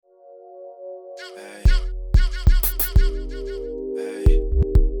Hey, hey, hey.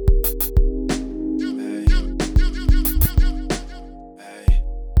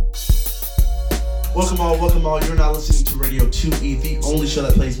 Welcome all. You're now listening to Radio 2E, the only show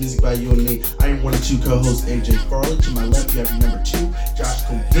that plays music by you and me. I am one of two co-hosts, AJ Farley. To my left, you have your number two, Josh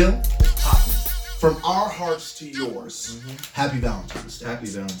Coville. From our hearts to yours, Happy Valentine's Day. Happy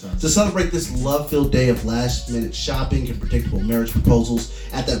Valentine's To celebrate this love-filled day of last-minute shopping and predictable marriage proposals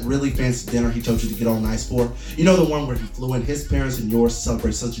at that really fancy dinner he told you to get all nice for. You know, the one where he flew in his parents and yours to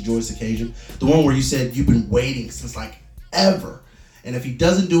celebrate such a joyous occasion. The one where you said you've been waiting since like ever. And if he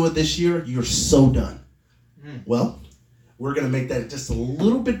doesn't do it this year, you're so done. Well, we're going to make that just a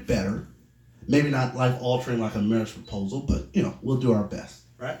little bit better. Maybe not life-altering like a marriage proposal, but, you know, we'll do our best,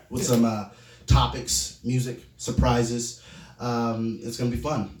 right? With some topics, music, surprises. It's going to be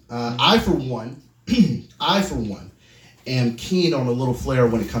fun. I, for one, am keen on a little flair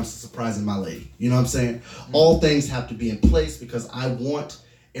when it comes to surprising my lady. You know what I'm saying? All things have to be in place because I want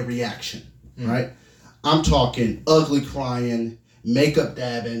a reaction, right? I'm talking ugly crying, makeup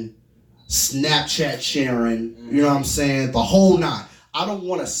dabbing, Snapchat sharing, you know what I'm saying? The whole nine. I don't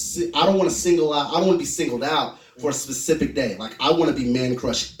want to single out. I don't want to be singled out for a specific day. Like, I want to be man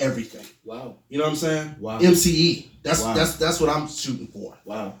crush everything. Wow. You know what I'm saying? Wow. MCE. Wow. That's what I'm shooting for.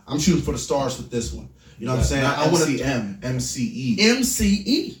 Wow. I'm shooting for the stars with this one. You know what I'm saying? Not I want MCM, MCE.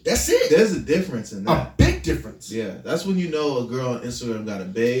 MCE. That's it. There's a difference in A that. big difference. Yeah, that's when you know a girl on Instagram got a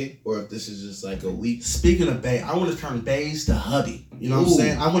bae, or if this is just like a week. Speaking of bae, I want to turn baes to hubby. You know what I'm Ooh.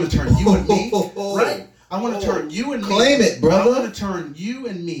 saying? I want to turn you and me, right? I want to turn you and me. Claim it, brother. I want to turn you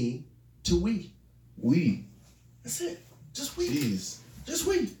and me to we. We. That's it. Just we. Jeez. Just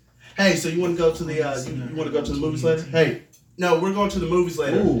we. Hey, so you want to go to the you want to go to the movies later? Hey, no, we're going to the movies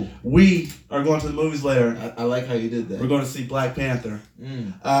later. Ooh. We are going to the movies later. I like how you did that. We're going to see Black Panther.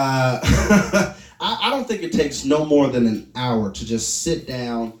 Mm. I don't think it takes no more than an hour to just sit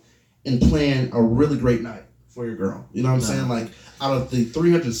down and plan a really great night for your girl. You know what I'm saying? Like, out of the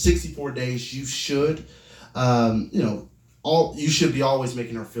 364 days, you should, you should be always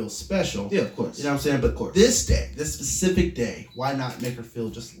making her feel special. Yeah, of course. You know what I'm saying? But Of course. this day, this specific day, why not make her feel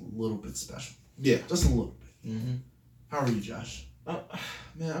just a little bit special? Yeah. Just a little bit. Mm-hmm. How are you, Josh?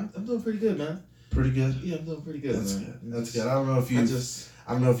 Man, I'm doing pretty good, man. Pretty good? Yeah, I'm doing pretty good, That's man. good. That's good. I don't know if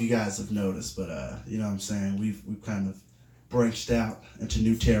you guys have noticed, but you know what I'm saying? We've kind of branched out into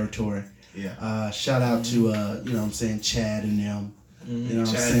new territory. Yeah. Shout out to you know what I'm saying, Chad and them. Mm-hmm. You know what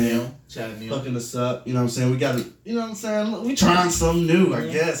I'm saying? Chad Neal. Hooking us up. You know what I'm saying? We got to, you know what I'm saying? We trying something new, I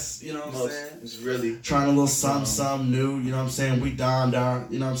guess. You know what I'm saying? It's really Trying a little something new. You know what I'm saying? We donned our,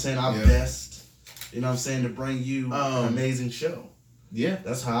 you know what I'm saying, our Yeah. best. You know what I'm saying? To bring you an amazing show. yeah.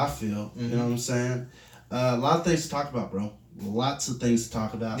 That's how I feel. You know what I'm saying? A lot of things to talk about, bro. Lots of things to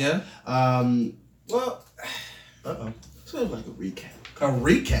talk about. Yeah. Well, Uh-oh. sort of like a recap. A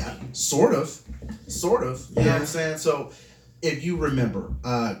recap, sort of. You know what I'm saying? So, if you remember,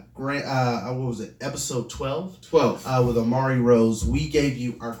 what was it? Episode 12? 12. With Amari Rose, we gave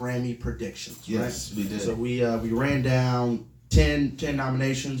you our Grammy predictions. Yes, right? we did. So we ran down 10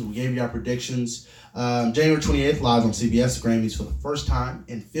 nominations. We gave you our predictions. January 28th, live on CBS, the Grammys for the first time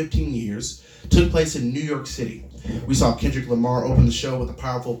in 15 years took place in New York City. We saw Kendrick Lamar open the show with a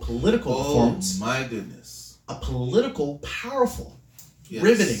powerful political performance. Oh my goodness. A political, powerful, Yes.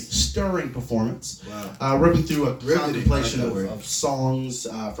 riveting, stirring performance. Wow. Ripping through a Riveting, contemplation I like that word. of songs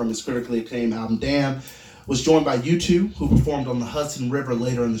from his critically acclaimed album Damn. Was joined by U2, who performed on the Hudson River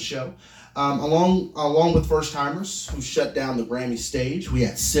later in the show. Along with first timers who shut down the Grammy stage. We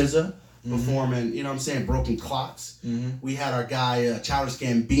had SZA performing, you know what I'm saying, Broken Clocks. We had our guy Childish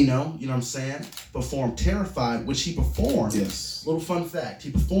Gambino, you know what I'm saying, perform Terrified, which he performed. Yes. Little fun fact,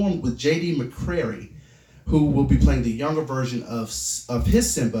 he performed with J.D. McCrary, who will be playing the younger version of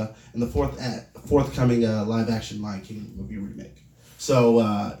his Simba in the forthcoming live-action Lion King movie remake.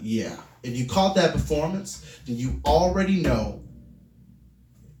 So, yeah. If you caught that performance, then you already know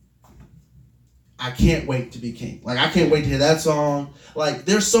I can't wait to be king. Like, I can't wait to hear that song. Like,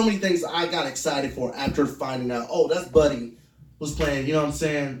 there's so many things I got excited for after finding out, oh, that's Buddy was playing, you know what I'm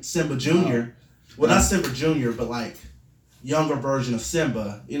saying, Simba Jr. Well, not Simba Jr., but, like, younger version of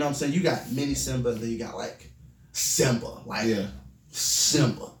Simba. You know what I'm saying? You got mini Simba, and then you got, like, Simba. Like, Yeah.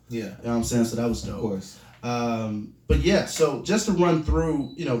 Simba. Yeah. You know what I'm saying? So that was dope. Of course. But yeah, so just to run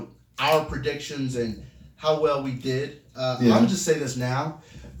through, you know, our predictions and how well we did. I'm gonna just say this now.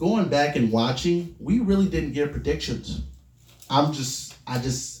 Going back and watching, we really didn't give predictions. I was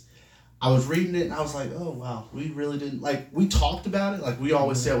reading it and I was like, oh wow, we really didn't, like, we talked about it. Like, we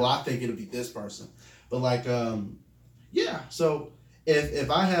always said, well, I think it'll be this person. But like, yeah, so if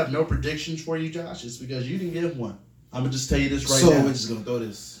I have no predictions for you, Josh, it's because you didn't give one. I'm gonna just tell you this right So now. we're just gonna throw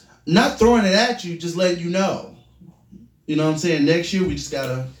this. Not throwing it at you, just letting you know. You know what I'm saying? Next year we just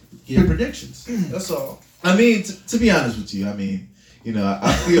gotta give predictions. That's all. I mean, to be honest with you, I mean, you know,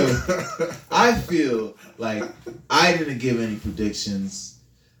 I feel like I didn't give any predictions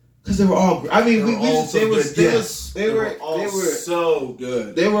because they were all. I mean, They were so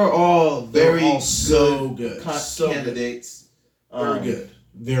good. They were all very all so good. Candidates. Very good.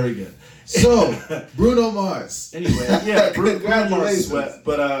 Very good. So Bruno Mars. Anyway, yeah, Bruno Mars Congratulations. swept.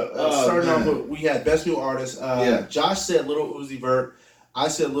 But starting off with, we had best new artist. Josh said Lil Uzi Vert. I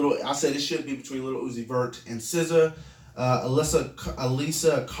said it should be between Lil Uzi Vert and SZA.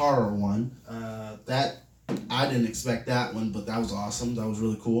 Alisa Cara won. That I didn't expect that one, but that was awesome. That was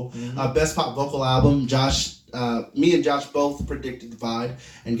really cool. Mm-hmm. Best pop vocal album. Josh, me and Josh both predicted Divide,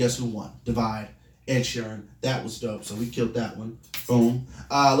 and guess who won? Divide. Ed Sheeran. That was dope. So we killed that one. Boom.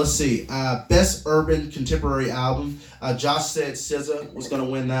 Let's see. Best urban contemporary album. Josh said SZA was gonna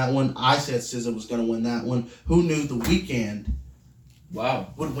win that one. I said SZA was gonna win that one. Who knew The Weeknd? Wow.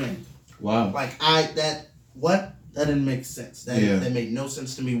 Would win? Wow. Like that didn't make sense. That made no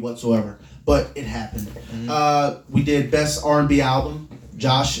sense to me whatsoever. But it happened. Mm-hmm. We did best R&B album.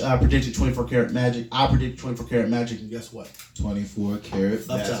 Josh predicted 24 Karat Magic. I predicted 24 Karat Magic, and guess what? 24 Karat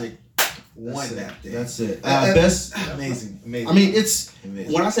Magic. Won that day. That's it. Best amazing. I mean, it's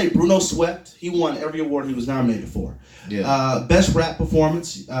amazing. When I say Bruno swept, he won every award he was nominated for. Yeah. Best rap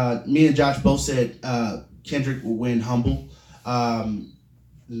performance. Me and Josh both said Kendrick will win Humble.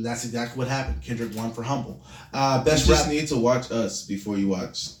 That's exactly what happened. Kendrick won for Humble. Best you rap. just need to watch us before you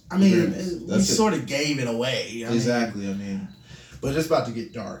watch. I mean, we sort of gave it away. Exactly. I mean. But it's about to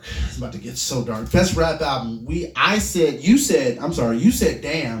get dark. It's about to get so dark. Best rap album. You said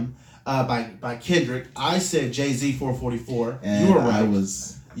Damn. By Kendrick. I said Jay-Z 444. And you were right.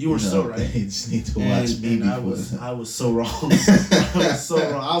 You were so right. They just need to watch me before. I was so wrong. I was so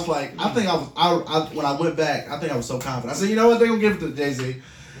wrong. I was like, when I went back, I think I was so confident. I said, you know what? They're going to give it to Jay-Z.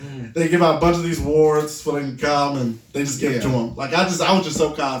 They give out a bunch of these awards for them to come and they just give it to him. Like, I was just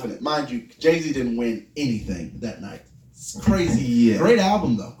so confident. Mind you, Jay-Z didn't win anything that night. It's crazy. Yeah. Great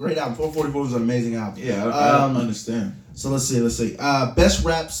album, though. Great album. 444 was an amazing album. Yeah, I don't understand. So let's see. Best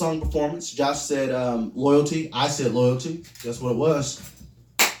rap song performance. Josh said Loyalty. I said Loyalty. Guess what it was?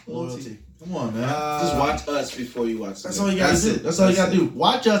 Loyalty. Come on, man. Just watch us before you watch. That's all you gotta do. That's all you gotta do.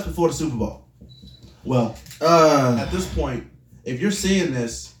 Watch us before the Super Bowl. Well, at this point, if you're seeing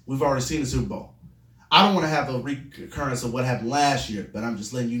this, we've already seen the Super Bowl. I don't want to have a recurrence of what happened last year, but I'm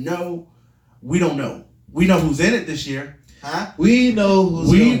just letting you know, we don't know. We know who's in it this year. Huh? We know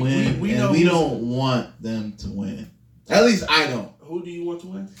who's going to win, we and we don't want them to win. At least I don't. Who do you want to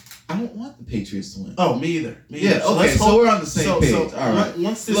win? I don't want the Patriots to win. Oh, me either. Okay, so we're on the same page. So, all right.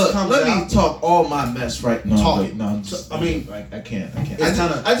 Once this Look, comes let out, me talk all my mess right now. Talk. No, I'm just, I mean, I can't.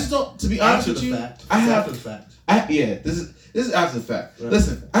 I just don't. To be honest with you, after the fact. This is after the fact. Right.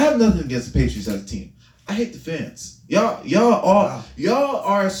 Listen, I have nothing against the Patriots as a team. I hate the fans. Y'all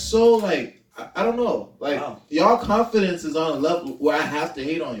are so like. I don't know. Like, y'all confidence is on a level where I have to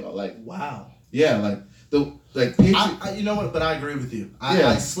hate on y'all. Like, wow. Yeah, like Patriots. You know what? But I agree with you.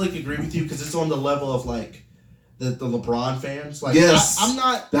 I slick agree with you because it's on the level of like the LeBron fans. Like, yes, I'm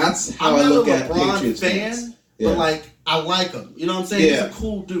not. That's how I look at Patriots fan. But like, I like him. You know what I'm saying? Yeah. He's a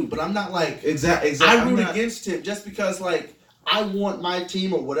cool dude. But I'm not like exactly. I root against him just because like. I want my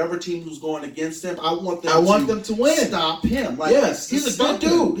team or whatever team who's going against him. I want them to win. Stop him. Like, yes, he's a good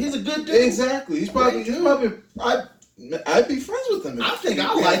dude. He's a good dude. Exactly. He's probably. I'd be friends with him. I think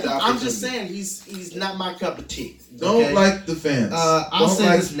I like him. I'm just saying he's not my cup of tea. Don't like the fans. I'll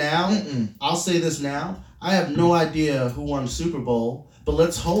say this now. I have no idea who won the Super Bowl, but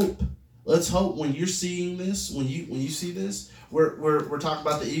let's hope when you're seeing this, when you see this, we're talking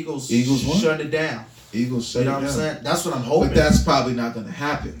about the Eagles shutting it down. Eagles shut it down. You know what I'm saying? That's what I'm hoping. But that's probably not going to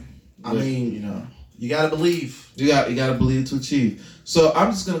happen. I mean, you got to believe. You got to believe to achieve. So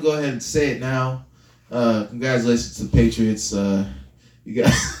I'm just going to go ahead and say it now. Congratulations to the Patriots. You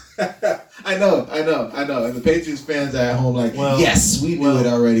guys. I know. And the Patriots fans at home yes, we knew it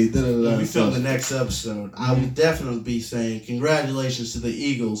already. When we film the next episode, I will definitely be saying congratulations to the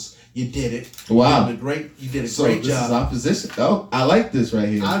Eagles. You did it. Wow. You did a great job. So this is opposition. Oh, I like this right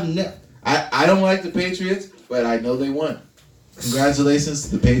here. I don't like the Patriots, but I know they won. Congratulations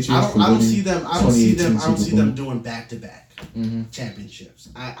to the Patriots. I don't see them doing back-to-back championships.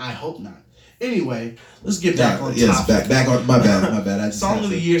 I hope not. Anyway, let's get back on topic. Yes, back on my bad. Song of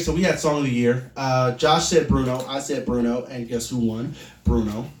the year. So we had Song of the Year. Josh said Bruno. I said Bruno, and guess who won?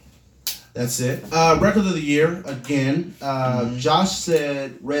 Bruno. That's it. Record of the year again. Josh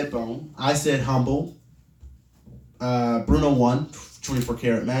said Redbone. I said Humble. Bruno won 24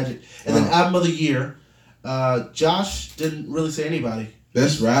 Karat Magic, and then album of the year. Josh didn't really say anybody.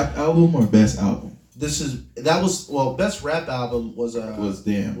 Best rap album or best album? Best rap album was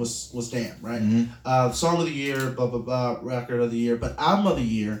Damn. Was Damn, right? Mm-hmm. Song of the year, blah blah blah, record of the year, but album of the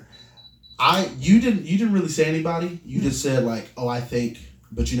year, you didn't really say anybody. You just said like, oh, I think,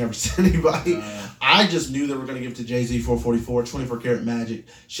 but you never said anybody. I just knew they were going to give it to Jay-Z 444, 24 Karat Magic,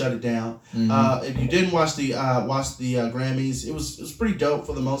 shut it down. Mm-hmm. If you didn't watch the Grammys, it was pretty dope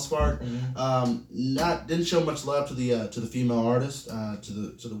for the most part. Didn't show much love to the female artists,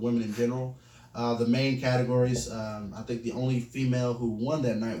 to the women in general. The main categories, I think the only female who won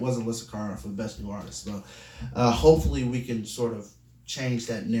that night was Alyssa Cara for Best New Artist. So hopefully we can sort of change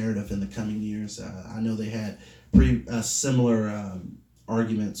that narrative in the coming years. I know they had similar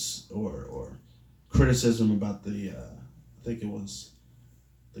arguments or criticism about I think it was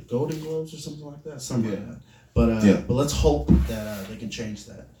the Golden Globes or something like that. Something like that. But let's hope that they can change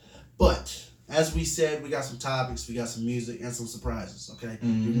that. But as we said, we got some topics, we got some music, and some surprises, okay? Do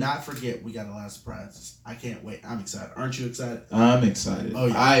not forget, we got a lot of surprises. I can't wait. I'm excited. Aren't you excited? I'm excited. Oh,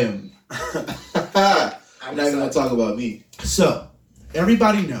 yeah. I am. I'm not even going to talk about me. So,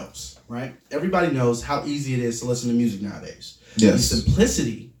 everybody knows, right? Everybody knows how easy it is to listen to music nowadays. Yes. The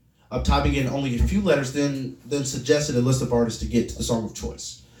simplicity of typing in only a few letters then suggested a list of artists to get to the song of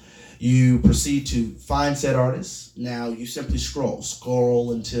choice. You proceed to find said artists. Now, you simply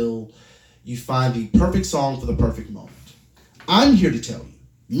scroll until you find the perfect song for the perfect moment. I'm here to tell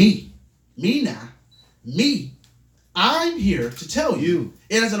you, I'm here to tell you,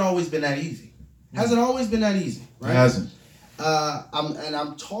 it hasn't always been that easy. Hasn't always been that easy, right? It hasn't.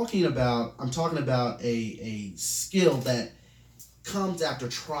 I'm talking about a skill that comes after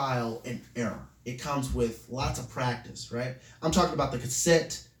trial and error. It comes with lots of practice, right? I'm talking about the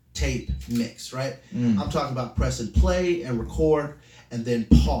cassette tape mix, right? I'm talking about press and play and record and then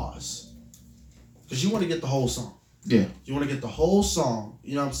pause. Because you want to get the whole song. Yeah. You want to get the whole song.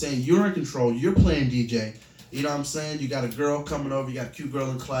 You know what I'm saying? You're in control. You're playing DJ. You know what I'm saying? You got a girl coming over. You got a cute girl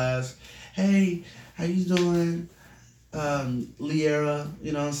in class. Hey, how you doing? Liera,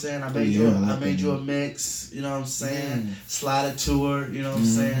 you know what I'm saying? I made you a mix. You know what I'm saying? Slide it to her. You know what I'm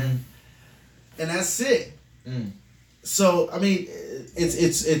saying? And that's it. So, I mean,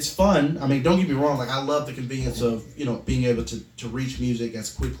 it's fun. I mean, don't get me wrong. Like, I love the convenience of, being able to reach music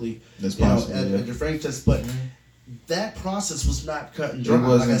as quickly as possible at your fingertips. But that process was not cut and dry.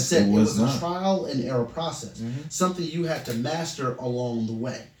 Like I said, it was a trial and error process. Something you had to master along the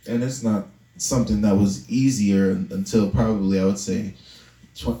way. And it's not something that was easier until probably, I would say,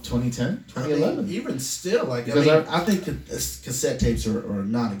 2010, 2011. I mean, even still, I think cassette tapes are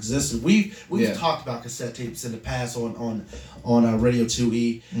non-existent. We've talked about cassette tapes in the past on Radio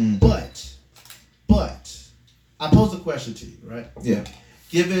 2E, but I pose a question to you, right? Yeah.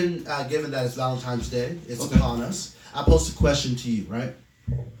 Given that it's Valentine's Day, it's upon us. I pose a question to you, right?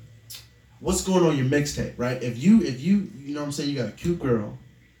 What's going on your mixtape, right? If you know what I'm saying, you got a cute girl,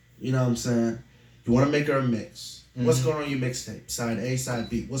 you know what I'm saying, you want to make her a mix. What's going on your mixtape? Side A, side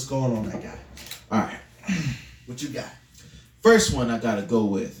B. What's going on that guy? All right. What you got? First one I gotta go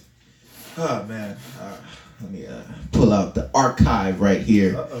with. Oh man. Let me pull out the archive right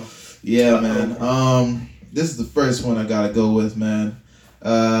here. Yeah, man. This is the first one I gotta go with, man.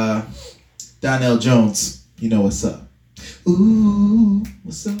 Donnell Jones. You know what's up. Ooh,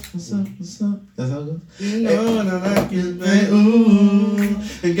 what's up? That's how it goes. You know what I like it, man. Ooh,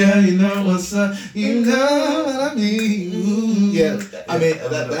 and girl, you know what's up. You know what I mean. Ooh. Yeah, I mean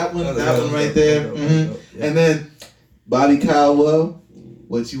that one right there. And then Bobby Caldwell,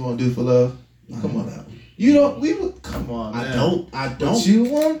 what you want to do for love? Come on now. You don't. We would come on. Man. I don't. What you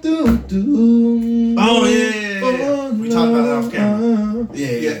want to do? Oh yeah. We talked about it off camera.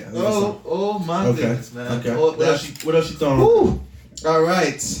 Yeah. Oh my goodness, man. Okay. What else you throwing? All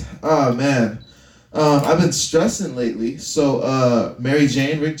right. Oh man. I've been stressing lately. So Mary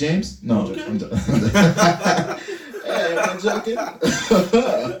Jane, Rick James. No, okay. I'm joking. Hey, I'm joking.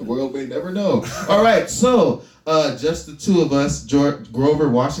 The world may never know. All right. So just the two of us, Grover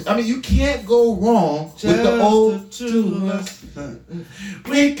Washington. I mean, you can't go wrong with the old two of us.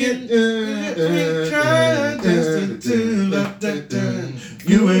 We can try just the two of us.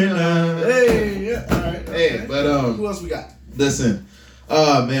 You and I. Hey, all right. Hey, but who else we got? Listen,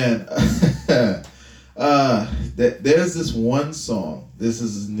 man, there's this one song. This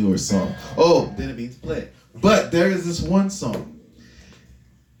is a newer song. Oh, didn't mean to play it. But there is this one song.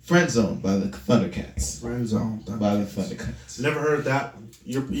 Friend Zone by the Thundercats. Friend Zone by the Thundercats. Never heard that one.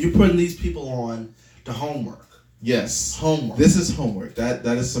 You're putting these people on the homework. Yes. Homework. This is homework. That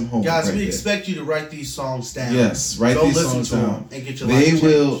is some homework. Guys, right we there. expect you to write these songs down. Yes, write Go these listen songs to down. them and get your life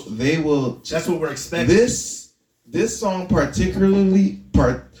changed. They will. That's what we're expecting. This song particularly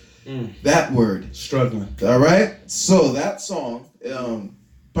that word struggling. All right. So that song,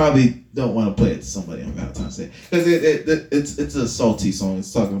 probably don't want to play it to somebody on Valentine's Day because it's a salty song.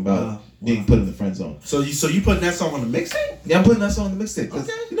 It's talking about being put in the friend zone. So you putting that song on the mixtape? Yeah, I'm putting that song on the mixtape.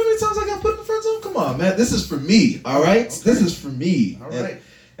 Okay. You know how many times I got put in the friend zone? Come on, man. This is for me. All right. Okay. This is for me. All right.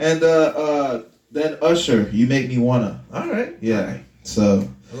 And then Usher, You Make Me Wanna. All right. Yeah. All right. So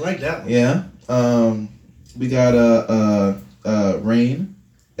I like that one. Yeah. We got Rain,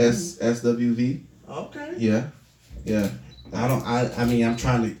 SWV. Okay. Yeah. Yeah. I mean, I'm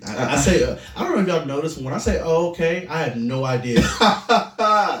trying to. I say. I don't know if y'all noticed when I say, "Oh, okay," I had no idea.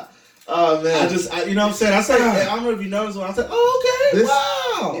 Oh man. You know what I'm saying? I say. I don't know if you noticed when I said, "Oh, okay."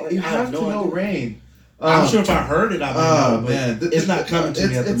 Wow. You have to know Rain. I'm sure if I heard it, I would know. Man, it's not coming to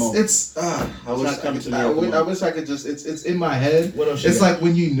me at the moment. It's not coming to me. I wish I could just. It's in my head. What else? It's like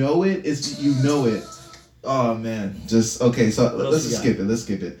when you know it. You know it. Oh man, just okay. So let's just skip it. Let's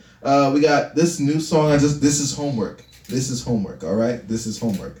skip it. We got this new song. This is homework. This is homework. All right. This is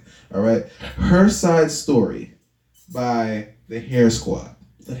homework. All right. Her Side Story by the Hair Squad.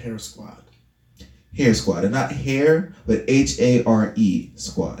 The Hair Squad. Hair Squad, and not hair, but HARE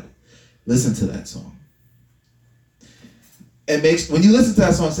Squad. Listen to that song. And when you listen to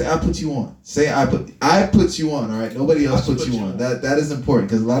that song, say I put you on. Say I put you on. All right, nobody else puts you on. That is important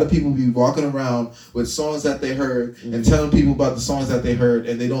because a lot of people be walking around with songs that they heard and telling people about the songs that they heard,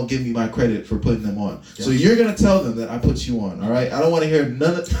 and they don't give me my credit for putting them on. Yeah. So you're gonna tell them that I put you on. All right, I don't want to hear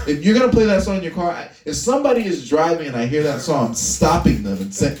none of. If you're gonna play that song in your car, if somebody is driving and I hear that song, I'm stopping them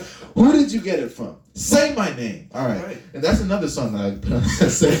and saying, "Who did you get it from? Say my name." All right. And that's another song that I put on.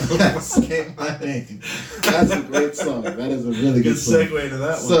 Say my name. That's a great song. That is a really good song. Segue to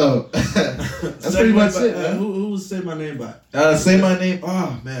that one. So that's pretty much it, man. Who was Say My Name by? Say My Name.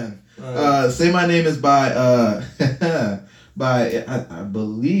 Oh man. Say My Name is by I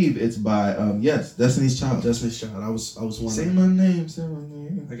believe it's by Destiny's Child. Destiny's Child. I was wondering. Say my name. Say my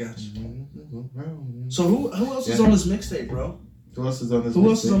name. I got you. So who else is on this mixtape, bro? Who else is on this? Who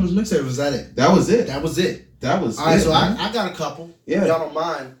else is on this mixtape? Was that it? That was it. That was it. That was all right. It, so man. I got a couple. Yeah. If y'all don't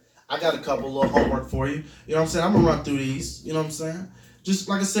mind, I got a couple little homework for you. You know what I'm saying? I'm gonna run through these. You know what I'm saying? Just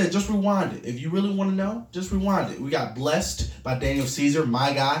like I said, just rewind it. If you really want to know, just rewind it. We got Blessed by Daniel Caesar,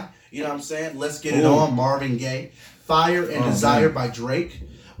 My Guy. You know what I'm saying? Let's Get It On, Marvin Gaye. Fire and Desire by Drake.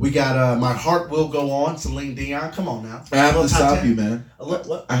 We got My Heart Will Go On, Celine Dion. Come on now. I have to stop you, man.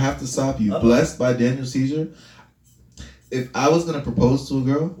 What? I have to stop you. Blessed by Daniel Caesar. If I was gonna propose to a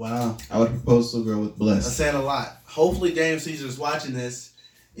girl, wow, I would propose to a girl with Blessed. I'm saying a lot. Hopefully, Daniel Caesar is watching this.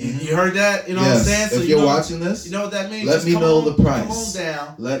 You heard that? You know what I'm saying? So if you're watching this, you know what that means. Let me know the price. Come on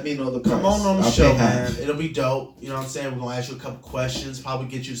down. Let me know the price. Come on the show, man. It'll be dope. You know what I'm saying? We're gonna ask you a couple questions, probably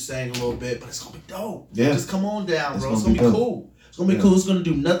get you saying a little bit, but it's gonna be dope. Yeah. Just come on down, bro. It's gonna be cool. It's gonna be cool. It's gonna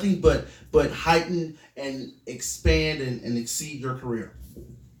do nothing but heighten and expand and exceed your career.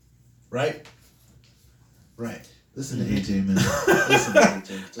 Right? Right. Listen to AJ, man. Listen to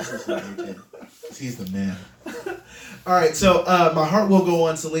AJ. Just listen to AJ. He's the man. All right, so My Heart Will Go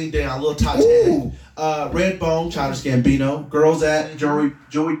On, Celine Dion, a little Titanic. Redbone, Childish Gambino. Girls at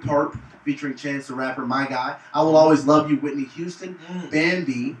Joey Park, featuring Chance the Rapper, My Guy. I Will Always Love You, Whitney Houston.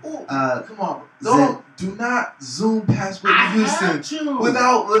 Bambi. Come on. Do not zoom past Whitney Houston.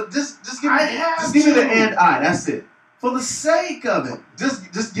 Without, just give me the and I. That's it. For the sake of it,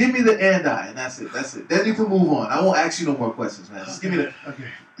 just give me the and I, and that's it. That's it. Then you can move on. I won't ask you no more questions, man. Just give me the.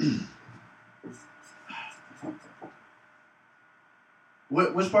 Okay.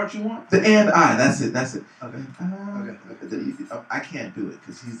 Which part you want? The and I. That's it. That's it. Okay. Okay. I can't do it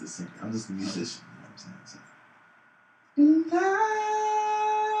because he's the singer. I'm just a musician. You know what I'm saying?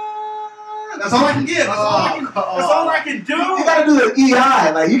 That's all I can get. That's all I can do. You gotta do the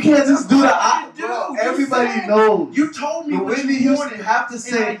EI. Like you can't just do the I. Bro, everybody knows. You told me what Whitney you wanted. You have to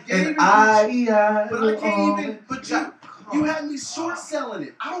say an I. But I can't even. But you had me short selling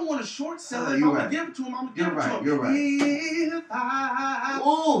it. I don't want to short sell it. If I'm gonna give it to him, I'm gonna give it to him. You're right.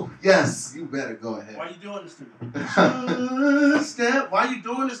 Oh yes, you better go ahead. Why are you doing this to me? Step. Why are you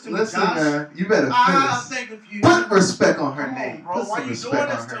doing this to me, Listen, Josh? man, you better finish. I'll think of you. Put respect on her name. Bro, why you doing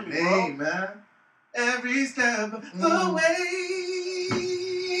this to me, bro? Man. Every step of the way.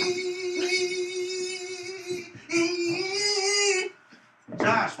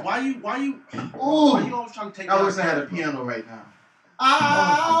 Josh, why you always trying to take I wish I had a piano right now.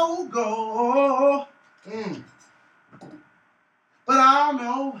 I'll go. But I'll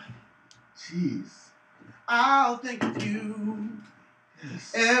know. Jeez. I'll think of you.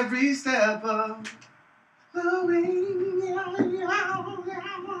 Yes. Every step of the way.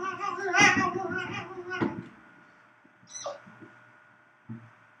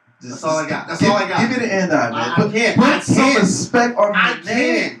 That's all I got. That's all I got. Give me the end eye, man. I can't. Put some respect on my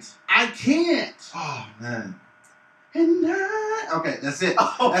name. I can't. Oh, man. And okay, that's it.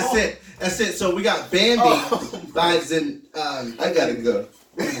 That's it. So we got Bambi by Zen. I gotta go.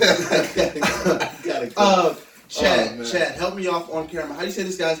 I gotta go. Chad, help me off on camera. How do you say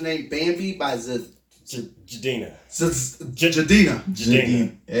this guy's name? Bambi by Jadina. Jadina.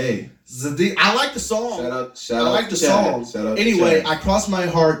 Hey. Zadina. I like the song. Shout out. I like the Chad. song. Anyway, I cross my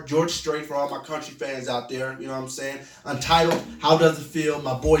heart. George Strait for all my country fans out there. You know what I'm saying? Untitled. How does it feel?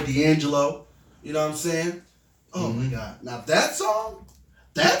 My boy D'Angelo. You know what I'm saying? Oh my God! Now that song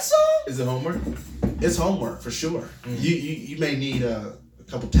is it homework? It's homework for sure. You may need a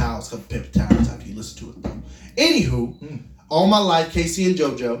couple towels, couple paper towels after you listen to it though. Anywho, All My Life, Casey and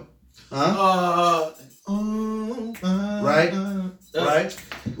JoJo. Right.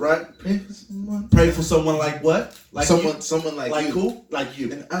 Pray for someone like what? Like someone like you. Who? Like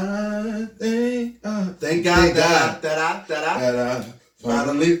you. And I thank God that I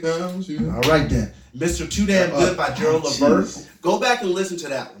finally found you. All right then. Mr. Too Damn Good by Gerald Levert. Go back and listen to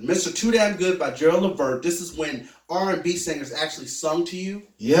that one. Mr. Too Damn Good by Gerald Levert. This is when R&B singers actually sung to you.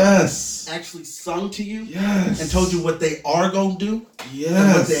 Yes. And told you what they are going to do. Yes.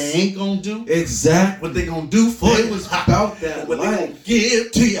 And what they ain't going to do. Exactly. What they going to do for you. It was about that. What they going to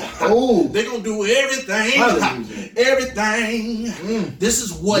give to you. Oh. They going to do everything. Hallelujah. Everything. This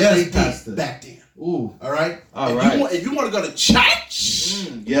is what they did back then. Ooh. All right? All right. If you want to go to church.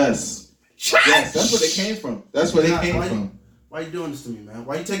 Yes. Church. Yes, that's where they came from. Why are you doing this to me, man?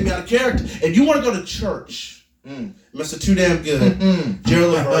 Why are you taking me out of character? If you want to go to church, Mr. Too Damn Good,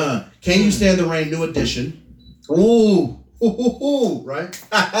 Gerald Levert, Can You Stand the Rain, New Edition. Ooh. Right?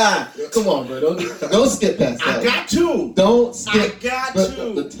 Come on, bro. Don't skip past that. I got to. Don't skip. I got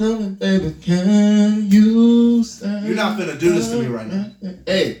to. But tell me, baby, can you stand? You're not finna do this to me right now.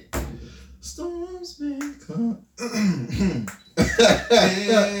 Hey. Storms may come.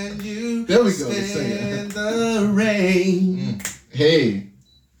 Can you there we go. stand the rain? Hey.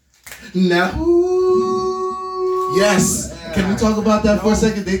 Now. Yes. Can we talk about that for a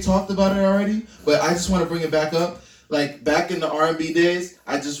second? They talked about it already, but I just want to bring it back up. Like back in the R&B days,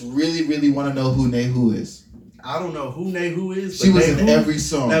 I just really, really want to know who Nehu is. I don't know who Nehu is. She was in every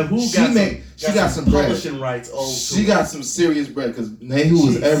song. She got some publishing bread. rights. She got some serious bread because Nehu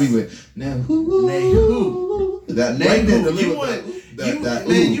was everywhere. Nehu. That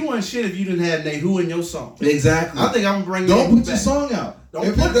Nehu. You want shit if you didn't have Nehu in your song. Exactly. I think I'm gonna bring. Don't put your song out.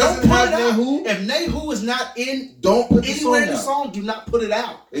 If it doesn't have Nehu, if Nehu is not in, don't put anywhere in the song. Do not put it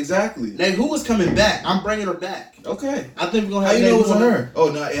out. Exactly. Nehu is coming back. I'm bringing her back. Okay. I think we're gonna have. How you know it was her? Oh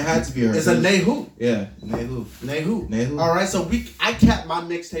no, it had to be her. It's a Nehu. Yeah, Nehu. All right, so I capped my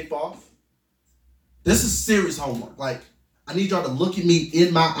mixtape off. This is serious homework. Like I need y'all to look at me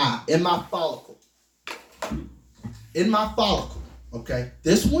in my eye, in my follicle. Okay,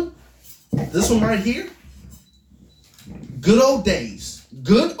 this one right here. Good Old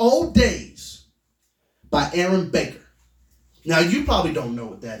Days by Aaron Baker. Now you probably don't know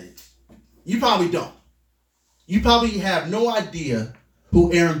what that is. You probably don't. You probably have no idea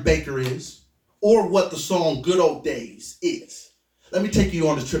who Aaron Baker is or what the song Good Old Days is. Let me take you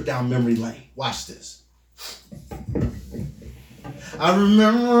on a trip down memory lane. Watch this. I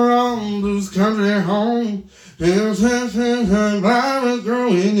remember on this country home, I was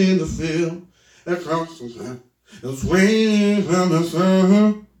growing in the field. Across the sun, it was raining from the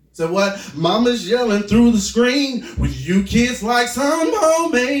sun. So what? Mama's yelling through the screen, "Would you kids like some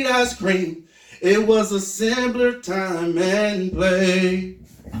homemade ice cream?" It was a simpler time and play.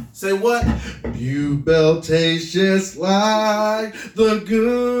 Say what? Bluebell tastes just like the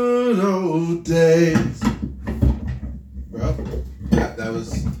good old days. Bro, that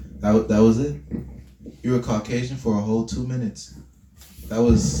was it. You were Caucasian for a whole 2 minutes. That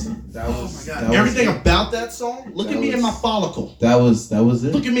was. Oh my God! Everything about that song. Look at me in my follicle. That was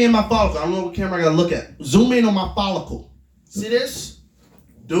it. Look at me in my follicle. I don't know what camera I gotta look at. Zoom in on my follicle. See this?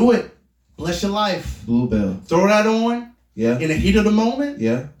 Do it. Bless your life. Bluebell. Throw that on. Yeah. In the heat of the moment.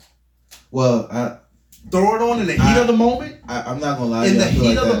 Yeah. Well, throw it on in the heat of the moment. I'm not gonna lie. In the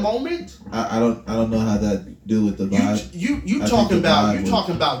heat of the moment. I don't know how that do with the vibe. You talking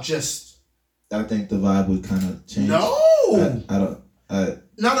about just. I think the vibe would kind of change. No. I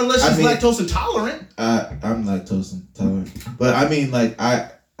Not unless she's lactose intolerant. I'm lactose intolerant, but I mean, like I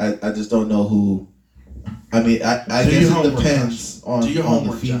just don't know who. I mean, I guess it depends on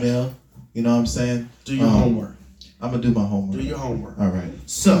the female. Josh. You know what I'm saying? Do your homework. I'm gonna do my homework. Do your homework. All right.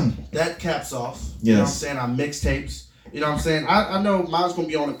 So that caps off. You know what I'm saying? Our mixtapes. You know what I'm saying? I know mine's gonna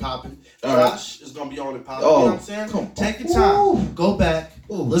be on it popping. Josh is gonna be on it popping. You know what I'm saying? Take your time. Go back.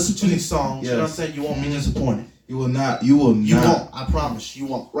 Listen to these songs. You know what I'm saying? You won't be disappointed. You will not. You will not. You won't. I promise. You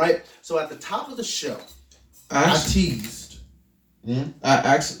won't. Right? So at the top of the show, I teased. I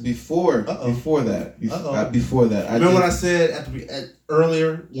actually before that. Remember what I said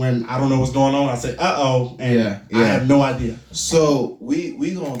earlier when I don't know what's going on? I said and I have no idea. So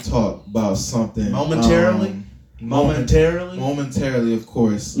we gonna talk about something momentarily. Momentarily, of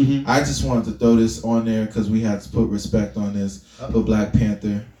course. Mm-hmm. I just wanted to throw this on there because we had to put respect on this for Black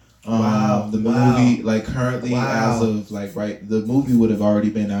Panther. The movie, like currently, as of like the movie would have already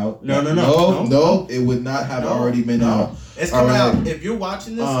been out. No, it would not have already been out. It's coming out. If you're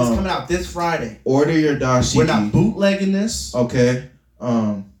watching this, it's coming out this Friday. Order your dashiki. We're not bootlegging this. Okay.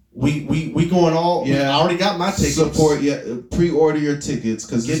 We going all. Yeah. I already got my tickets. Pre-order your tickets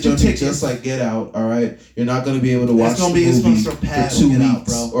because it's gonna be just like Get Out. All right, you're not gonna be able to watch the movie it's gonna surpass for 2 Get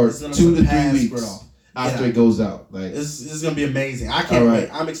weeks Out, bro. or 2 to 3 weeks after it goes out. Like this is gonna be amazing. I can't wait.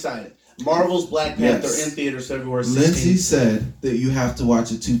 I'm excited. Marvel's Black Panther in theaters February 16th. Lindsay said that you have to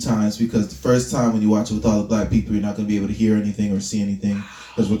watch it 2 times because the first time when you watch it with all the black people, you're not going to be able to hear anything or see anything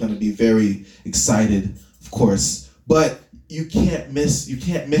because we're going to be very excited, of course. But you can't miss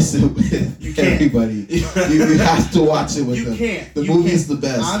it with everybody. You have to watch it with them. The movie's the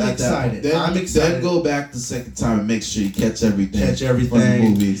best. I'm excited. I'm excited. Then go back the second time and make sure you catch everything. From the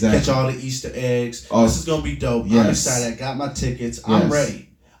movie. Exactly. Catch all the Easter eggs. This is going to be dope. Yes. I'm excited. I got my tickets. Yes. I'm ready.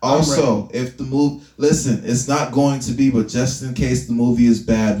 Also, if the movie, listen, it's not going to be, but just in case the movie is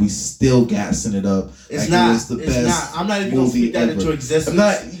bad, we still gassing it up. It's not. It's not. I'm not even going to speak that into existence.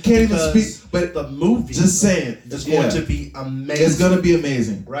 You can't even speak. But the movie, just saying, is going to be amazing. It's going to be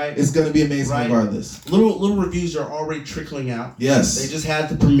amazing, right? It's going to be amazing regardless. Little reviews are already trickling out. Yes, they just had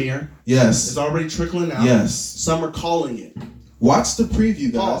the premiere. Yes, it's already trickling out. Yes, some are calling it. Watch the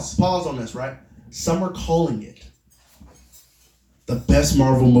preview, guys. Pause on this, right? Some are calling it the best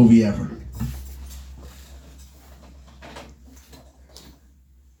Marvel movie ever.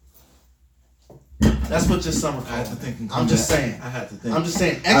 That's what this summer. I had to think. I'm just saying. I had to think. I'm just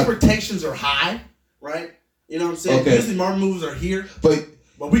saying. Expectations are high, right? You know what I'm saying? Okay. Usually Marvel movies are here, but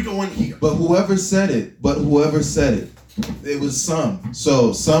we go in here. But whoever said it, it was some.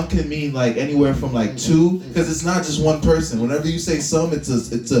 So some can mean like anywhere from like 2, because it's not just one person. Whenever you say some, it's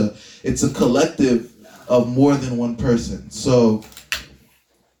a collective of more than one person. So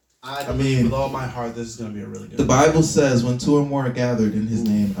I believe with all my heart, this is going to be a really good The Bible says when 2 or more are gathered in his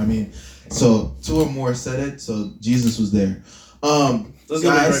name. So 2 or more said it, so Jesus was there. This is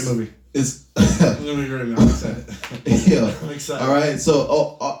going to be a great movie. It's going to be a great movie. I'm excited. Yeah. I'm excited. All right,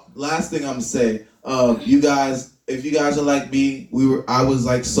 so last thing I'm going to say, you guys, if you guys are like me, I was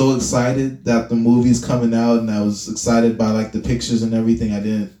like so excited that the movie's coming out, and I was excited by like the pictures and everything. I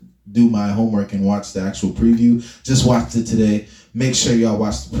didn't do my homework and watch the actual preview. Just watched it today. Make sure y'all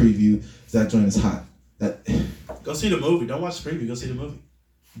watch the preview. That joint is hot. Go see the movie. Don't watch the preview. Go see the movie.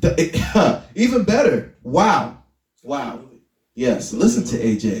 Even better. Wow. Yes. Listen to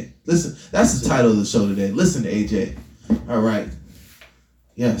AJ. Listen. That's the title of the show today. Listen to AJ. All right.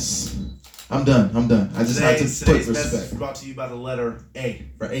 Yes. I'm done. I just had to put respect. Brought to you by the letter A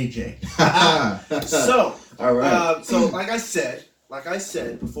for AJ. So. All right. So like I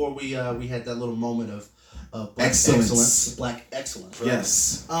said before, we had that little moment of black excellence. Black excellence, right?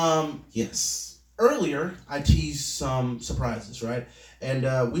 Yes. Yes. Earlier, I teased some surprises, right?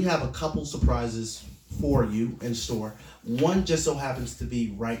 And we have a couple surprises for you in store. One just so happens to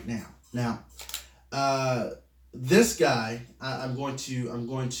be right now. Now, this guy, I'm going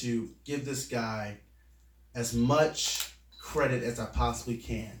to give this guy as much credit as I possibly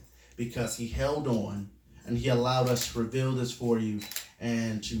can because he held on and he allowed us to reveal this for you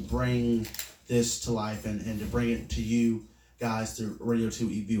and to bring this to life and to bring it to you guys, to Radio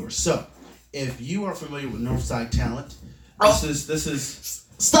 2E viewers. So, if you are familiar with Northside Talent, this is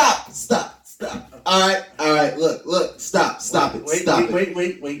Stop. All right, look, stop it. Wait.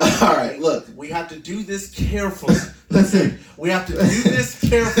 All right, look. We have to do this carefully. Listen. We have to do this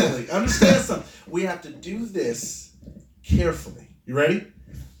carefully. Understand something? We have to do this carefully. You ready?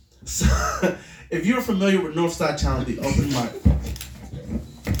 So, if you're familiar with Northside Talent, the open mic.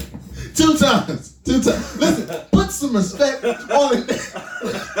 2 times. Listen, put some respect on it.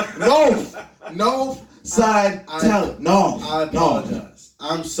 No. Side talent. No. I apologize.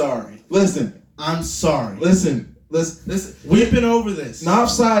 I'm sorry. Listen. I'm sorry. Listen. We've been over this.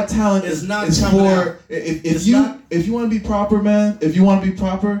 Offside talent is for if you want to be proper, man. If you want to be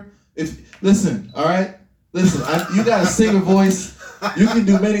proper, listen, all right. Listen, you got a singer voice. You can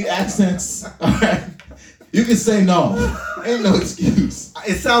do many accents. All right. You can say no. Ain't no excuse.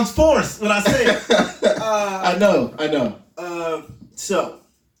 It sounds forced when I say it. I know. So,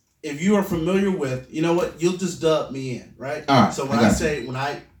 if you are familiar with, you know what, you'll just dub me in, right? All right. So when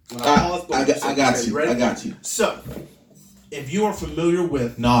I pause, I got you. I got you. So, if you are familiar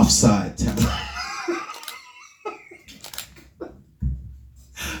with offside talent.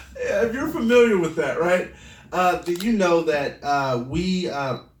 If you're familiar with that, right? Do you know that we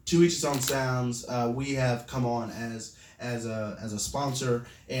To Each His Own Sounds, we have come on as a sponsor,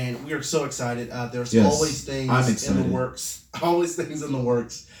 and we are so excited. There's always things in the works. Always things in the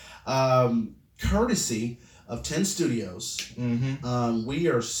works. Courtesy of 10 Studios. Mm-hmm. We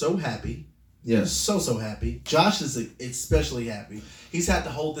are so happy. Yes. So happy. Josh is especially happy. He's had to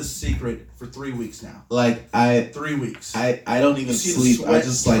hold this secret for 3 weeks now. 3 weeks. I don't even sleep. I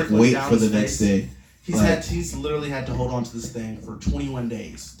just wait for the next day. He's literally had to hold on to this thing for 21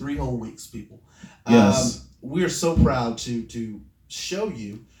 days, 3 whole weeks, people. Yes. We are so proud to show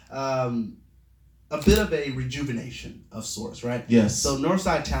you a bit of a rejuvenation of sorts, right? Yes. So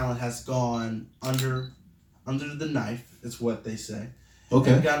Northside Talent has gone under the knife, is what they say.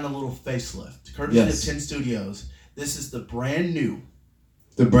 Okay. And gotten a little facelift. Courtesy of 10 Studios. This is the brand new.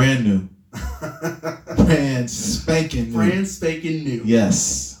 Brand spanking new.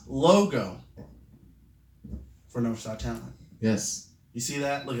 Yes. Logo for Northside Talent. Yes. You see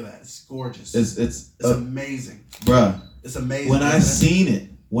that? Look at that. It's gorgeous. It's amazing. Bruh. It's amazing. When I seen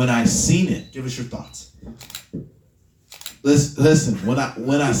it. Give us your thoughts. Listen, when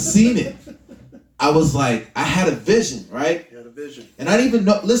I seen it, I was like, I had a vision, right? You had a vision. And I didn't even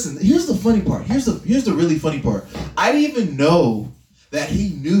know, listen, here's the funny part. Here's the really funny part. I didn't even know that he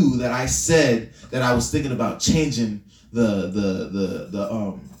knew that I said that I was thinking about changing the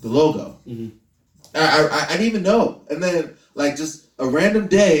logo. Mm-hmm. I didn't even know. And then, like, just a random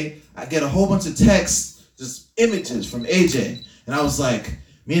day, I get a whole bunch of texts, just images from AJ. And I was like,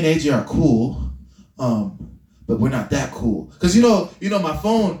 me and AJ are cool, but we're not that cool. Because, you know, my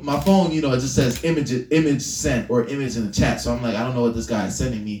phone, it just says image sent or image in the chat. So I'm like, I don't know what this guy is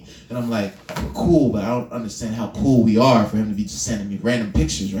sending me. And I'm like, we're cool, but I don't understand how cool we are for him to be just sending me random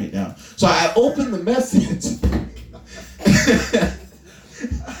pictures right now. So I opened the message.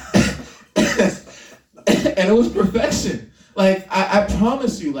 And it was perfection. Like, I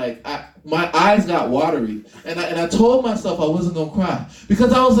promise you, like, my eyes got watery. And I told myself I wasn't going to cry.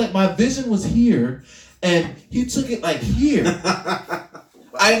 Because I was like, my vision was here. And he took it, like, here.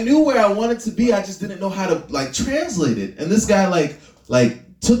 I knew where I wanted to be. I just didn't know how to, like, translate it. And this guy,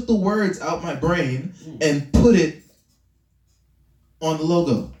 like took the words out my brain and put it on the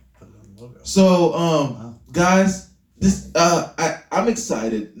logo. So, guys, this I'm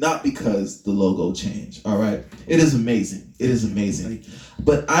excited, not because the logo changed, all right? It is amazing. It is amazing.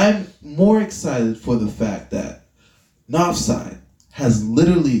 But I'm more excited for the fact that Northside has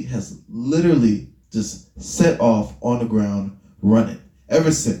literally just set off on the ground running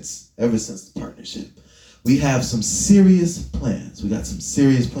ever since the partnership. We have some serious plans. We got some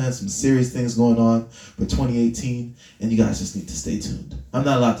serious plans, some serious things going on for 2018, and you guys just need to stay tuned. I'm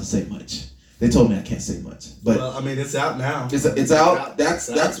not allowed to say much. They told me I can't say much, but well, I mean, it's out now. It's out.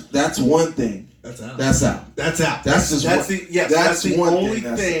 That's one thing. That's out. That's out. That's out. That's the only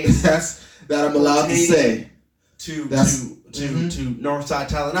thing that I'm allowed to say. To Northside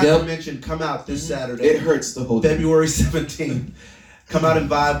Talent. Not to mention, come out this Saturday. It hurts the whole February 17th. Come out and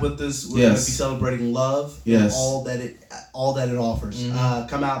vibe with us. We're going to be celebrating love. Yes. All that it offers.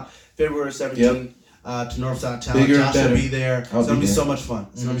 Come out February 17th. To Northside Talent. Josh will be there. It's going to be so much fun.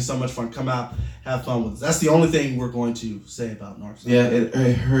 It's going to be so much fun. Come out, have fun with us. That's the only thing we're going to say about Northside. Yeah,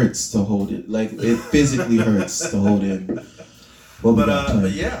 it hurts to hold it. Like, it physically hurts to hold in.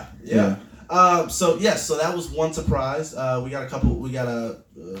 But yeah. So that was one surprise. We got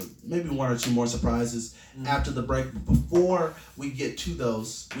maybe one or two more surprises after the break. But before we get to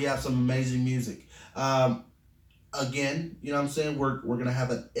those, we have some amazing music. Again, you know what I'm saying? We're gonna have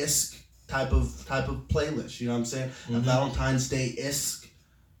an ISK type of playlist. You know what I'm saying? A Valentine's Day-esque.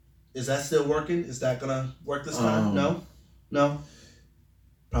 Is that still working? Is that gonna work this time? No.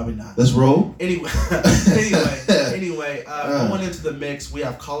 Probably not. Let's roll. Anyway, going into the mix, we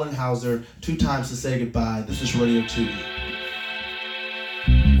have Colin Hauser, 2 Times to Say Goodbye. This is Radio 2.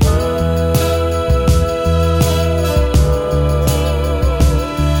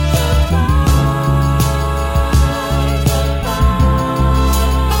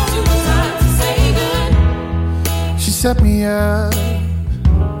 set me up.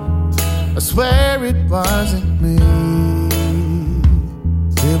 I swear it wasn't me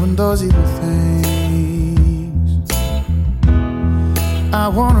doing those evil things. I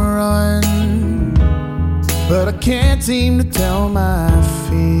wanna run, but I can't seem to tell my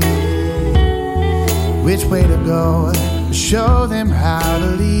feet which way to go, show them how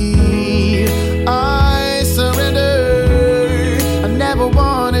to lead. I surrender. I never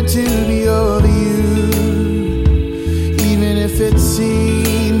wanted to be over you, even if it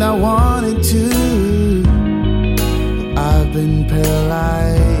seemed I wanted to. I've been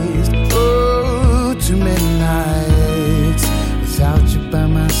paralyzed, oh, too many nights without you by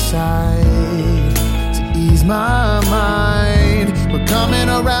my side to ease my mind. We're coming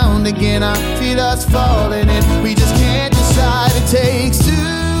around again, I feel us falling in. We just can't decide. It takes 2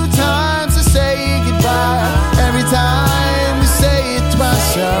 times to say goodbye. Every time we say it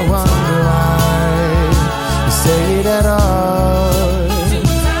twice, I wonder why we say it at all.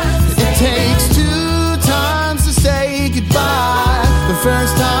 It takes 2 times to say goodbye. The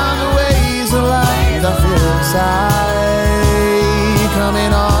first time the waves are light, I feel inside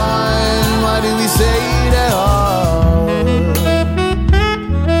coming on. Why do we say it at all?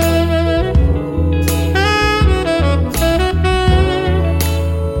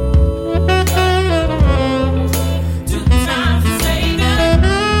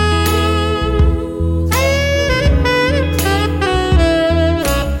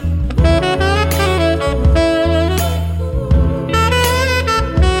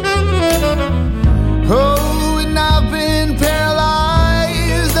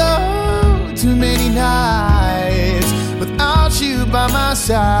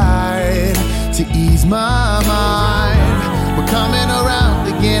 Side to ease my mind. We're coming around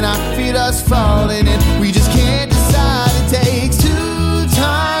again, I feel us falling in. We just can't decide. It takes 2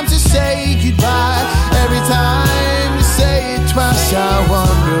 times to say goodbye. Every time you say it twice, I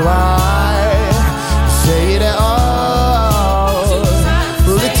wonder why you say it at all.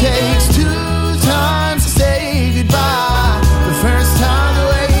 Well, it takes 2 times to say goodbye. The first time the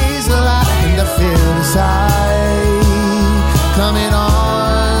waves are light and I feel inside coming on.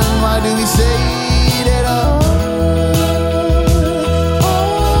 Why do we say it at all? Oh,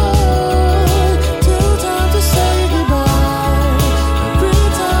 2 times to say goodbye. Every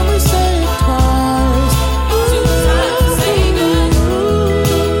time we say it twice. 2 times to say goodbye.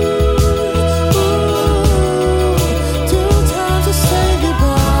 2 times to say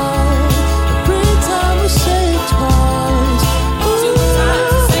goodbye. Every time we say it twice. 2 times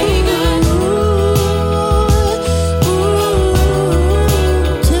to say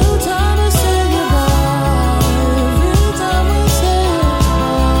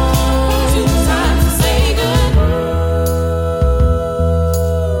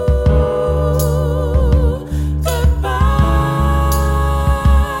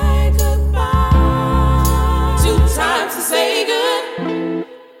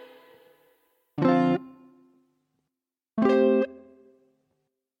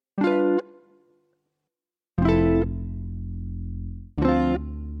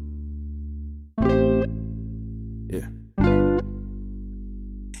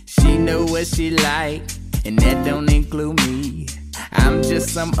She know what she like, and that don't include me. I'm just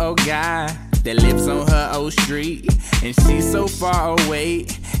some old guy that lives on her old street, and she's so far away,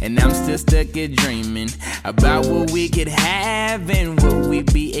 and I'm still stuck here dreaming about what we could have and what we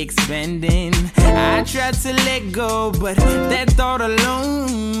be expending. I tried to let go, but that thought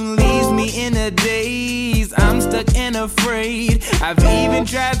alone leaves me in a daze. I'm stuck and afraid. I've even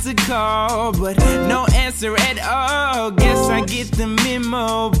tried to call, but no answer at all. Guess I get the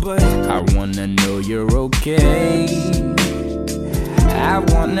memo, but I wanna know you're okay. I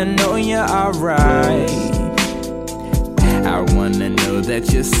wanna know you're alright. I wanna know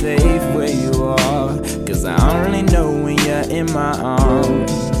that you're safe where you are, 'cause I only know when you're in my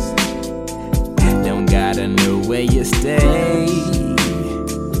arms. Don't gotta know where you stay,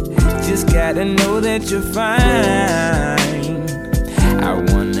 just gotta know that you're fine. I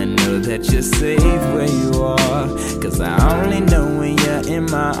wanna know that you're safe where you are, 'cause I only know when you're in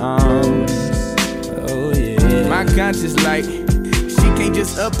my arms. Oh yeah. My conscience like, she can't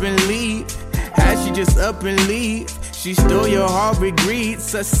just up and leave. How she just up and leave? She stole your heart with greed,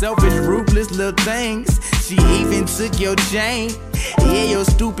 such selfish, ruthless little things. She even took your chain, yeah, your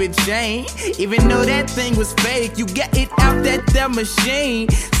stupid chain. Even though that thing was fake, you got it out that machine.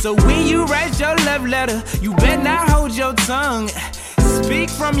 So when you write your love letter, you better not hold your tongue. Speak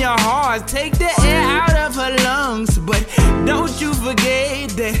from your heart, take the air out of her lungs. But don't you forget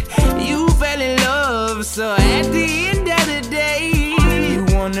that you fell in love. So at the end of the day, you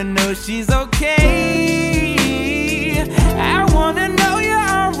wanna know she's okay. wanna know you're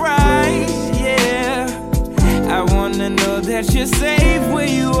alright, yeah. I wanna know that you're safe where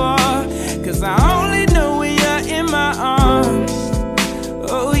you are, 'cause I only know when you're in my arms.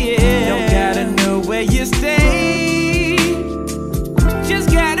 Oh yeah, don't gotta know where you stay, just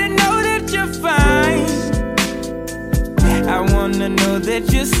gotta know that you're fine. I wanna know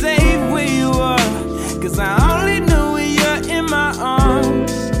that you're safe where you are, 'cause I only know when you're in my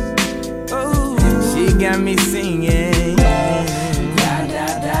arms. Oh, she got me singing. Da da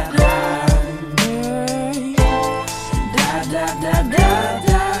da da. Da da da da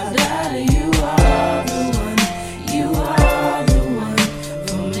da da. You are the one. You are the one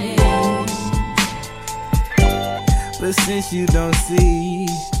for me. But since you don't see,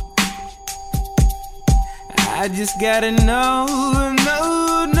 I just gotta know,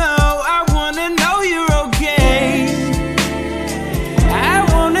 no, I wanna know you're okay. I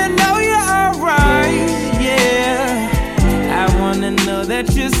wanna know you're alright, yeah. I wanna know that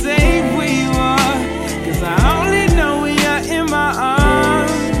you're safe where you are, 'cause I only know when you're in my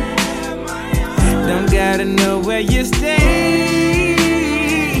arms. Don't gotta know where you stay,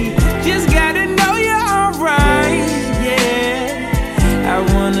 just gotta know you're alright, yeah. I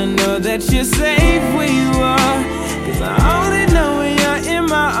wanna know that you're safe where you are, 'cause I only know when you're in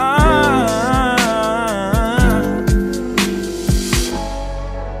my arms.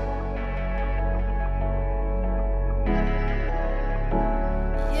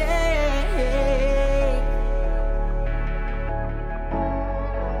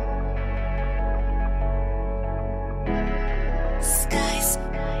 Skies,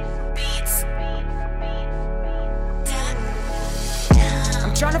 beats,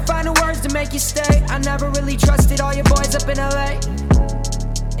 I'm trying to find the words to make you stay. I never really trusted all your boys up in LA.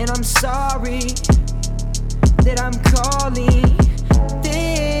 And I'm sorry that I'm calling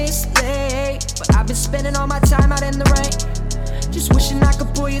this late, but I've been spending all my time out in the rain, just wishing I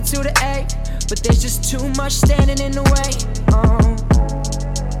could pull you to the A, but there's just too much standing in the way.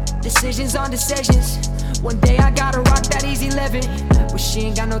 Decisions on decisions. One day I gotta rock that easy living, but she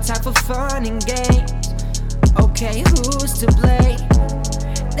ain't got no time for fun and games. Okay, who's to blame?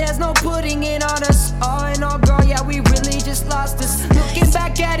 There's no putting it on us. All in all, girl, yeah, we really just lost us. Looking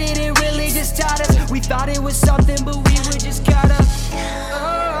back at it, it really just taught us. We thought it was something, but we were just caught up.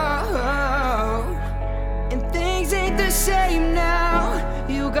 Oh, and things ain't the same now.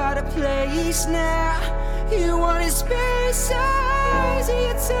 You got a place now. You wanted space, size, and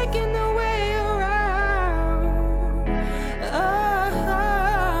you're taking the way around.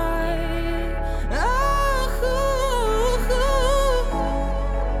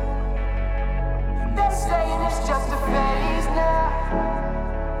 They're saying it's just a phase now.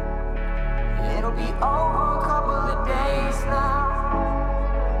 It'll be over a couple of days now.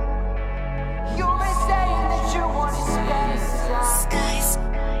 You've been saying that you wanted space. skies,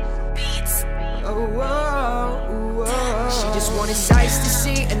 beats. Oh, whoa, whoa. She just wanted sights to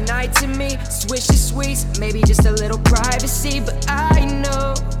see, a night to me, swishes sweets, maybe just a little privacy. But I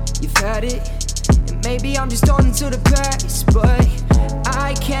know you've had it, and maybe I'm just holding to the past, but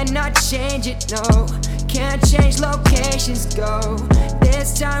I cannot change it, no. Can't change locations, go.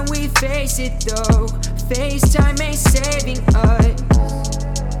 This time we face it though. FaceTime ain't saving us.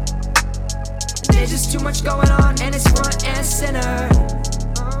 There's just too much going on, and it's front and center.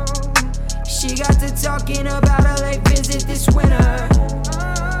 She got to talking about a late visit this winter.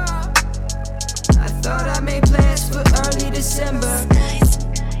 I thought I made plans for early December, Skies,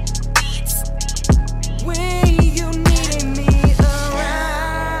 beats. when you needed me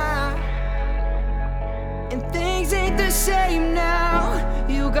around. And things ain't the same now.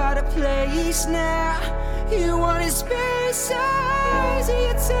 You got a place now. You wanted space, size, and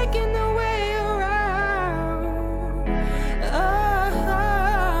you're taking the way around.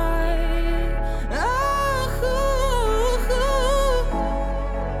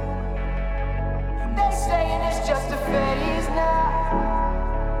 They're saying it's just a phase now.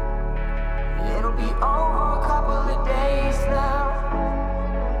 It'll be over a couple of days now.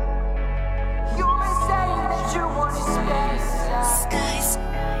 You've been saying that you wanted space. Skies,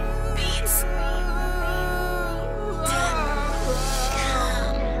 beats.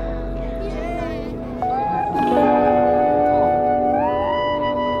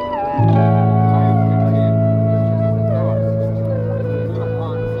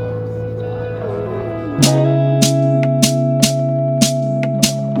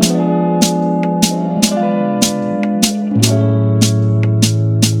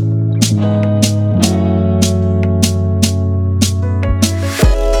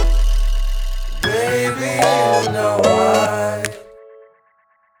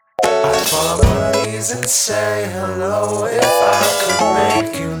 fall on my knees and say hello if I could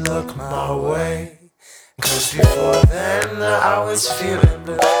make you look my way. Cause before then I was feeling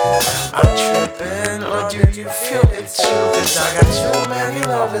blue. I'm tripping, or do you feel it too? Cause I got too many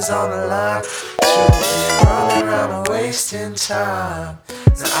lovers on the line to be running around and wasting time.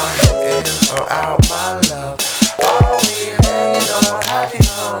 Now are you in or out, my love? Are we hanging or have you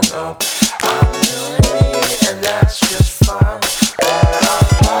hung up? I'm doing me and that's just fine. But I'm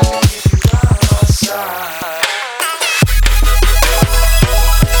about to keep you by my side.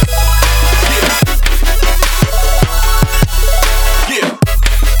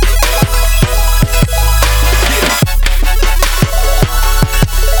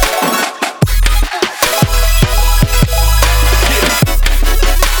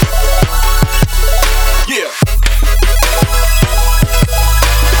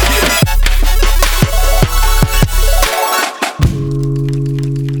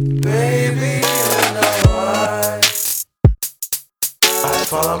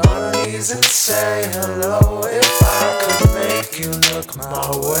 Fall on my knees and say hello if I could make you look my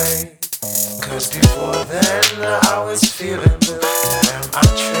way. Cause before then I was feeling blue. Am I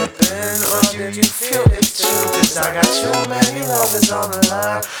tripping or do you feel it too? Cause I got too many lovers on the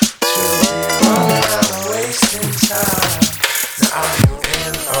line to be running around and wasting time. Now are you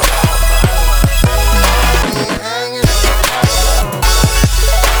in or out my life? Are you hanging or out?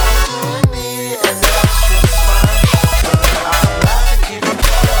 I'm doing me and that's just fine. But I'd like to keep you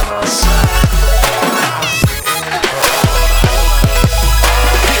by my side.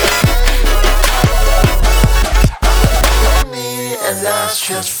 And that's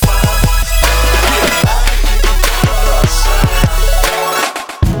just fine.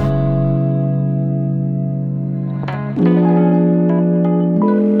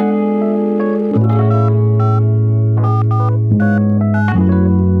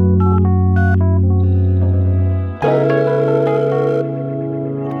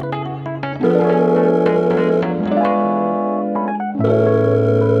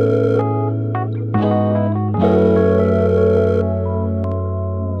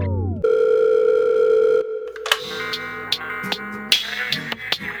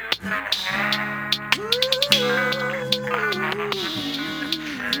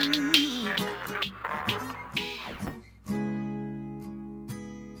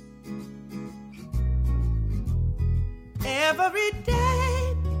 Every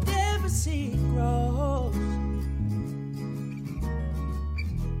day, every seed grows.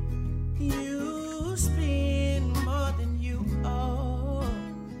 You spend more than you owe.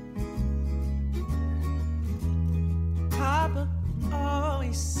 Papa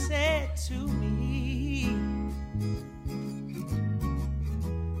always said to me,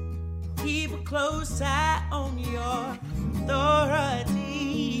 keep a close eye on your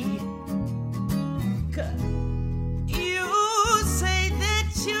authority. 'Cause you say that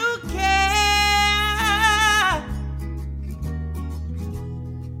you care.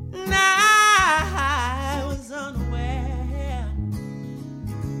 Now I was unaware.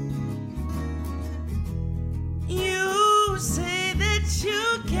 You say that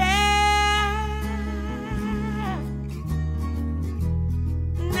you care.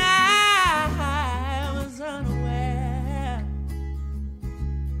 Now I was unaware.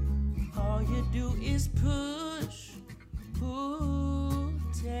 All you do is push, pull,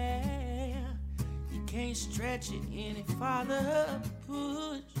 tear. You can't stretch it any farther.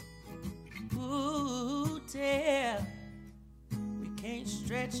 Push, pull, tear. We can't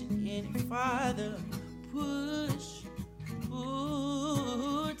stretch it any farther. Push,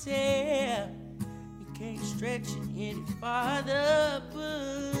 pull, tear. You can't stretch it any farther.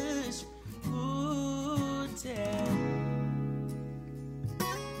 Push, pull, tear.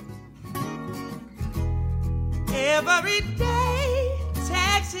 Every day,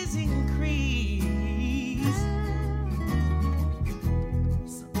 taxes increase.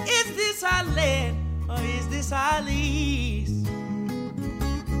 So is this our land or is this our lease?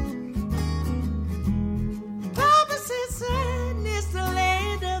 Papa said, son, it's the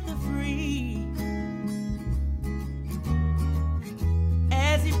land of the free.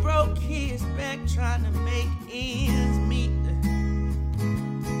 As he broke his back trying to make ends meet.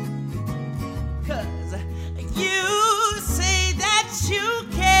 'Cause you say that you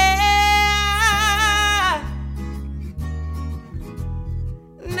care.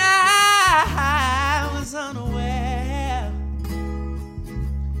 Now I was unaware.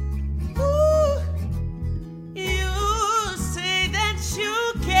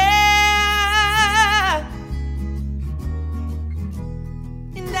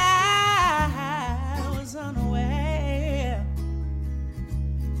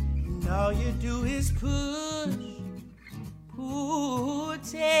 all you do is push,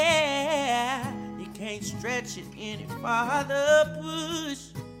 tear. You can't stretch it any farther.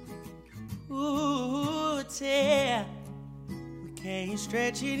 Push, tear. We can't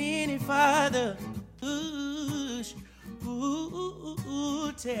stretch it any farther. Push,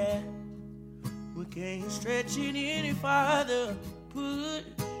 tear. We can't stretch it any farther. Push,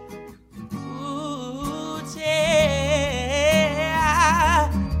 tear.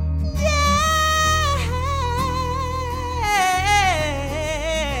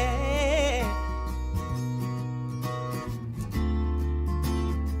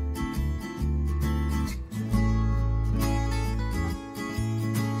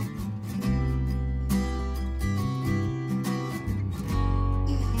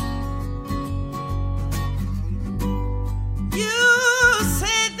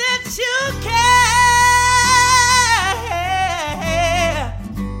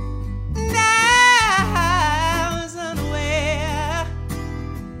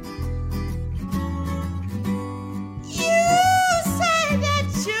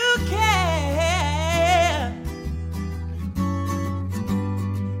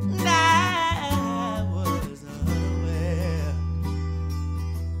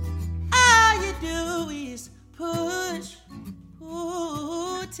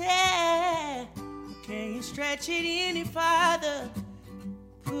 Stretch it any farther.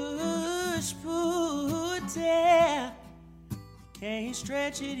 Push, tear. Can't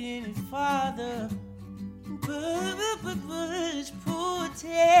stretch it any farther. Push,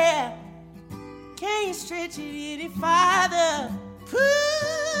 tear. Can't stretch it any farther.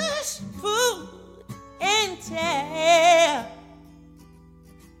 Push, and tear.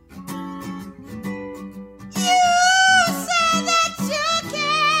 You say that you can.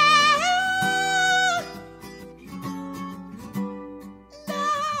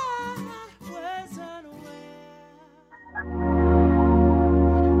 Was unaware.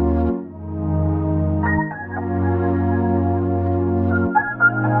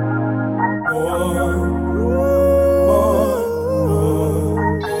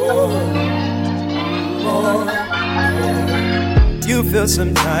 You feel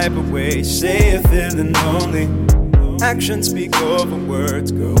some type of way, say you're feeling lonely. Actions speak over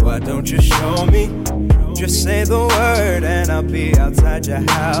words, girl, why don't you show me? Just say the word and I'll be outside your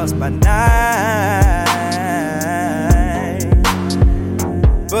house by night.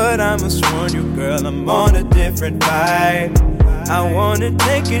 But I must warn you, girl, I'm on a different vibe. I wanna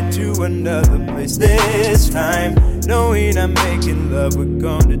take it to another place this time. Knowing I'm making love, we're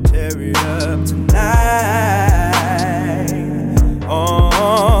gonna tear it up tonight.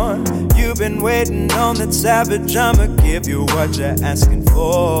 Oh, you've been waiting on that savage, I'ma give you what you're asking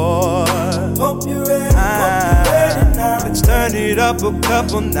for. Hope you're ready, now. Let's turn it up a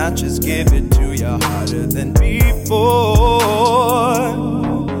couple notches, give it to you harder than before.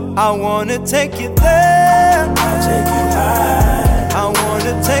 I wanna take you there, I'll take you high. I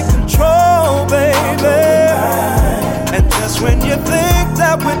wanna take control, baby. And just when you think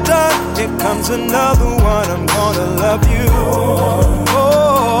that we're done, here comes another one. I'm gonna love you more.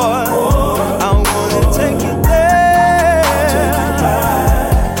 I wanna take you there.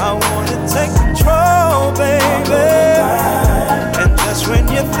 I wanna take control, baby. And just when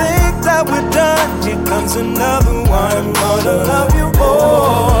you think that we're done, here comes another one. I'm gonna love you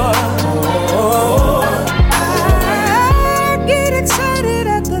more. I get excited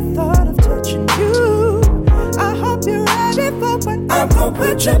at the thought of touching you. I hope you're ready for what I'm gonna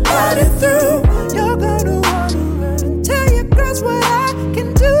put your body through. You're gonna wanna run and tell your girls what I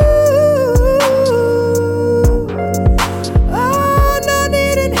can do. Oh, no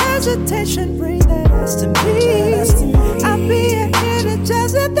needing hesitation, bring that ass to me. I'll be a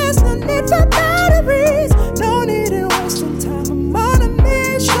energizer, there's no need for batteries. No need in wasting time, I'm on a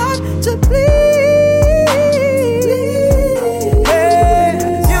mission to please. Hey,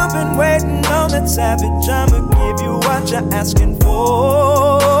 you've been waiting on that savage, I'ma give you what you're asking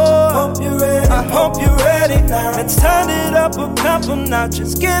for. Hope you're ready. I hope you're ready now. Let's turn it up a couple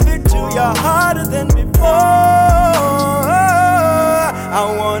notches, give it to you harder than before. I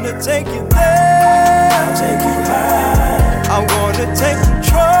wanna take you there, I'll take you high. I wanna take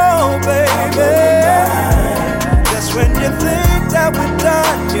control, baby. Just when you think that we're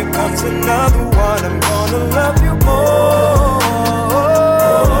done, here comes another one. I'm gonna love you more.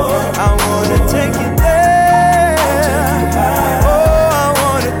 I wanna take you there. Oh, I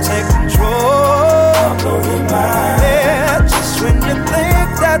wanna take control. Yeah, just when you think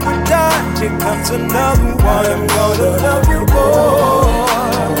that we're done, here comes another one. I'm gonna love you more.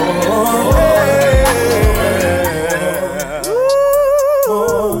 Yeah.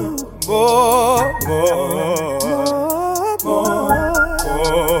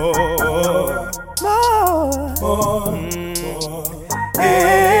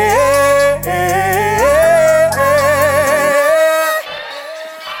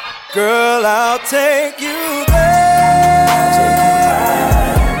 Girl, I'll take you there.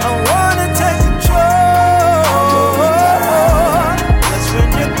 I wanna take control. Just when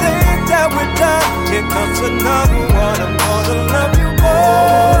you think that we're done, here comes another one. I'm gonna love you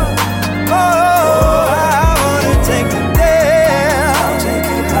more. Oh, I wanna take you there.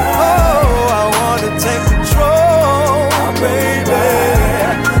 Oh, I wanna take control, baby.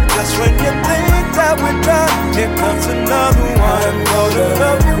 Just when you think that we're done, here comes another one. I'm gonna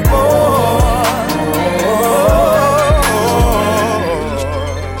love you more.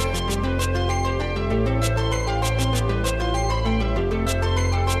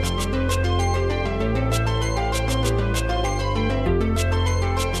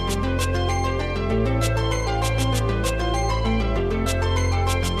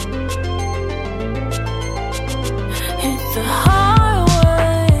 Hit the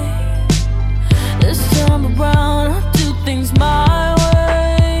highway. This time around, I'll do things my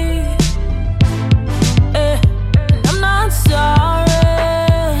way. And I'm not sorry.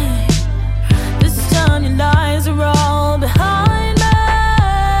 This time your lies are all behind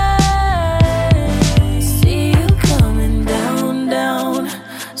me. See you coming down, down.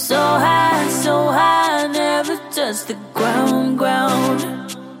 So high, never touch the ground, ground.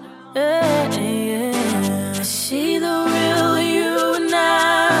 Yeah. I see the real you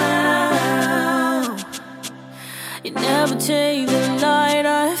now. You never take the light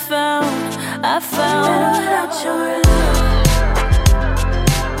I found. Better without your love.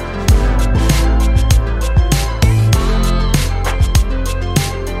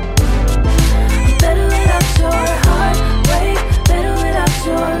 Better without your heartbreak. Better without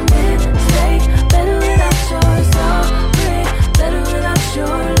your mistake. Better without your sorry. Better without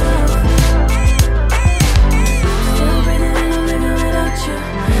your love. Still breathing and I'm living without you.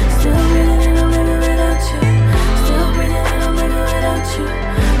 Still breathing and I'm living without you. Still breathing and I'm living without you.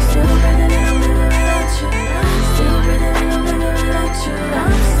 Still breathing and I'm living without you. Still breathing and I'm living without you.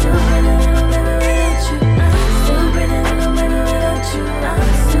 I'm still breathing and I'm living without you. Still breathing and I'm living without you. I'm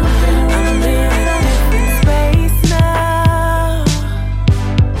still breathing and I'm living without you. Space now.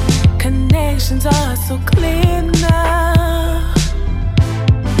 Connections are so clear now.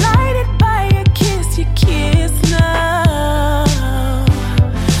 Lighted by a kiss, you kiss now.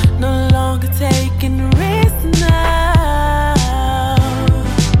 No longer taking risks now.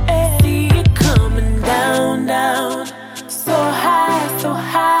 See you coming down, down. So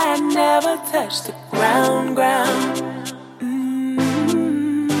high, never touch the ground, ground.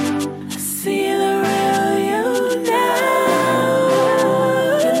 I see the real you now.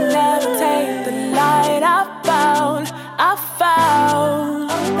 You never take the light I found.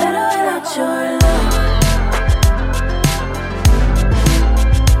 Better without your love.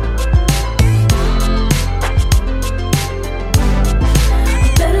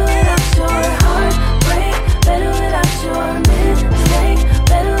 Better without your heartbreak. Better without your mistake.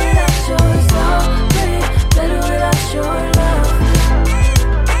 Better without your sorry. Better without your love.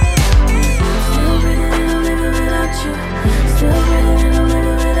 Still breathing and I'm living without you. Still breathing and I'm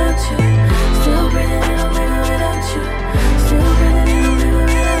living without you. Still breathing and I'm living without you. Still breathing and I'm living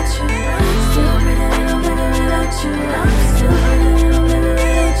without you. Still breathing and I'm living without you. I'm still breathing and I'm living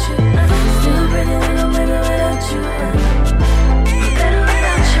without you. Still breathing and I'm living without you. Better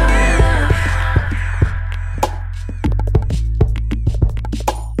without your love.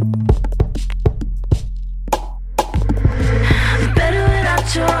 Better without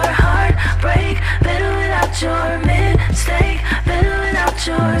your heartbreak. Better without your mistake. Better without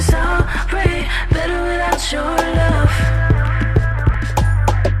your sorry. Better without your love.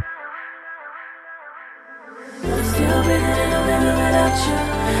 Still breathing and I'm living without you.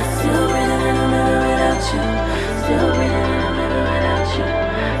 Still breathing and I'm living without you. Still breathing and I'm living without you.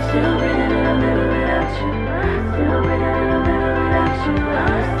 Still breathing and I'm living without you. Still breathing and I'm living without you.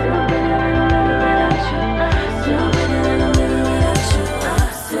 I'm still breathing and I'm living without you. Still breathing and I'm living without you. I'm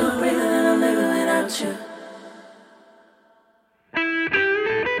still breathing and I'm living without you.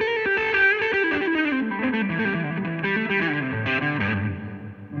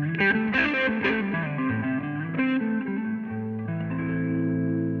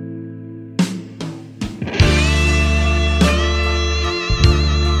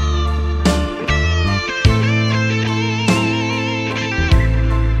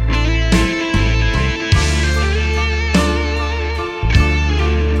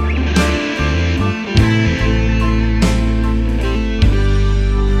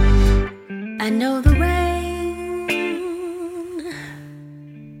 I know the rain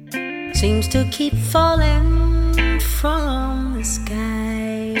seems to keep falling from the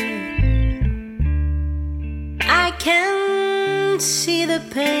sky. I can see the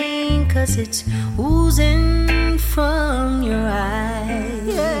pain, 'cause it's oozing from your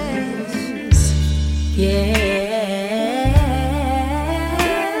eyes. Yes,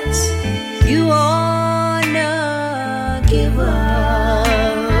 you wanna give up.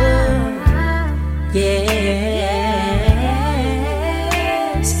 Yes,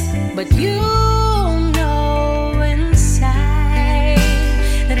 but you know inside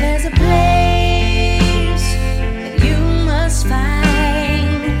that there's a place that you must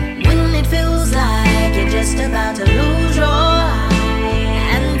find when it feels like you're just about to lose your eye.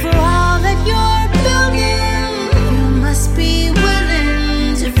 And for all that you're building, you must be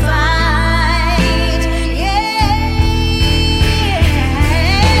willing to fight. Yes,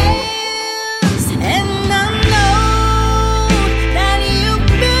 and I know that you've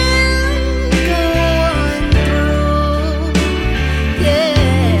been going through.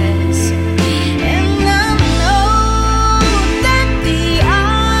 Yes, and I know that the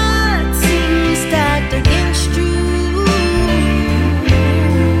odds seem stacked against you.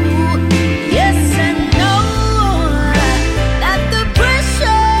 Yes, I know that the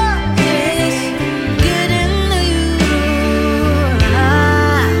pressure is getting to you.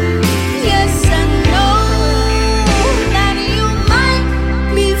 Yes, I know that you might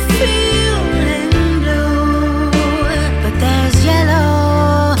be feeling blue, but there's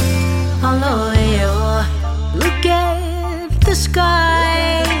yellow all over you. Look at the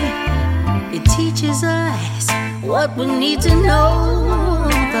sky. It teaches us what we need to know.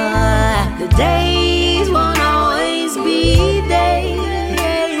 The days won't always be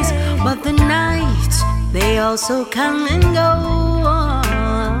days, but the nights, they also come and go.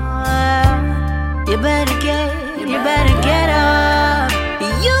 You better get up.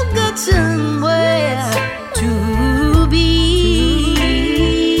 You got somewhere to be.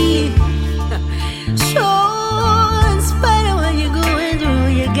 So, in spite of what you're going through,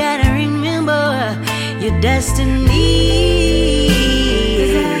 you gotta remember your destiny.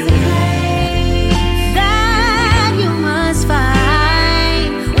 That you must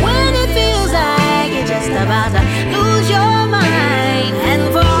find when it feels like you're just about to lose your mind. And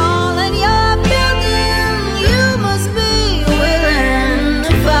for all that you're building, you must be willing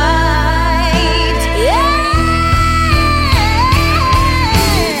to fight. Yeah,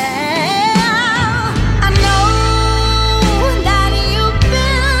 I know that you've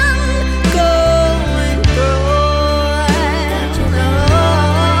been going through it.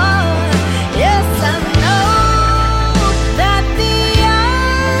 Yes, I know that the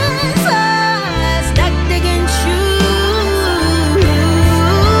odds are stacked against you.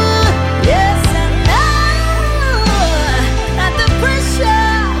 Yes, I know that the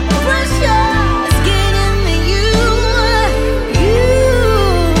pressure is getting to you.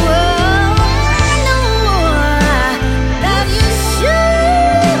 I know that you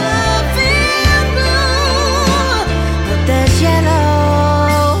should feel blue, but there's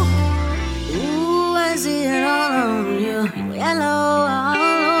yellow. Ooh, I see it all on you. Yellow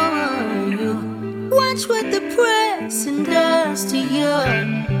all over you. Watch what the pressing does to you.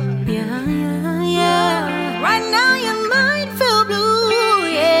 Yeah. Right now you might feel blue,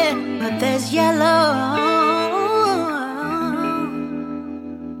 yeah, but there's yellow.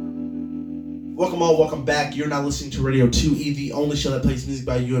 Welcome back. You're now listening to Radio 2E, the only show that plays music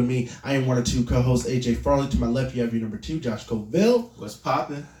by you and me. I am one of two co-hosts, AJ Farley. To my left, you have your number 2, Josh Coville. What's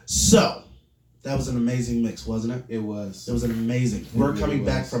poppin'? So, that was an amazing mix, wasn't it? It was. It was an amazing. We're coming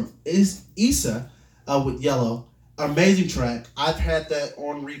back from Issa with Yellow. Amazing track. I've had that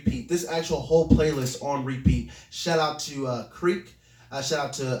on repeat. This actual whole playlist on repeat. Shout out to Creek. Shout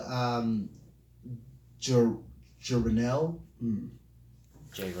out to Jaronell.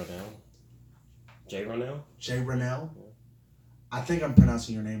 Jay Ronell. I think I'm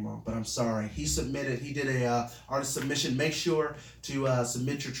pronouncing your name wrong, but I'm sorry. He did a artist submission. Make sure to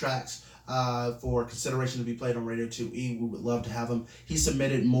submit your tracks for consideration to be played on Radio 2E. We would love to have him. He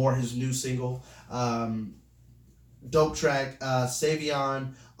submitted more, his new single. Dope track,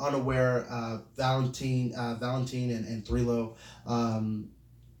 Savion, Unaware, Valentine and Thrilo.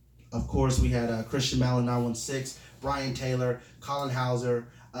 Of course, we had Christian Mallon 916, Brian Taylor, Colin Hauser.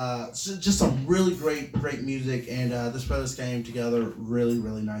 Just some really great music, and this playlist came together really,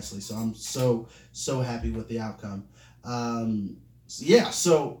 really nicely. So I'm so happy with the outcome.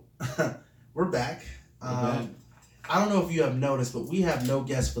 So we're back. I don't know if you have noticed, but we have no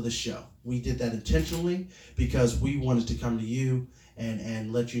guests for the show. We did that intentionally because we wanted to come to you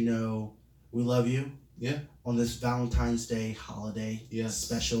and let you know we love you. Yeah. On this Valentine's Day holiday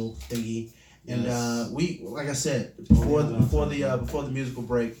special thingy. And we, like I said, before the musical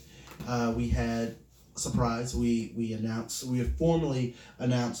break, we had surprise, we have formally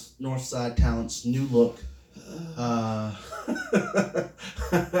announced Northside Talent's new look.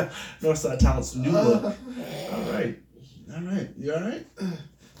 Northside Talent's new look. All right. You all right?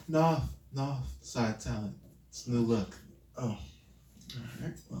 Northside Talent. It's new look. Oh. All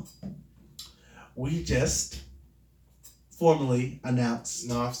right. Well, we just formally announced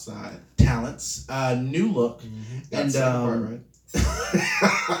Northside Talent's new look. That's And the part, right?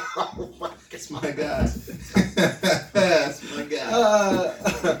 That's my guy. That's my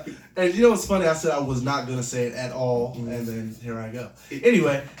guy. And you know what's funny? I said I was not gonna say it at all, and then here I go.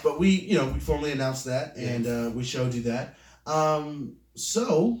 Anyway, but we formally announced that, and we showed you that.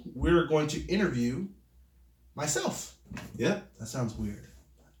 So we're going to interview myself. Yep. That sounds weird.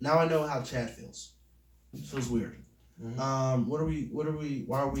 Now I know how Chad feels. It feels weird. Why are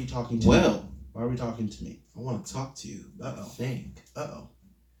we talking to me? Why are we talking to me? I want to talk to you about a thing.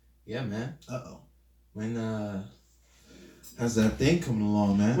 Yeah, man. When how's that thing coming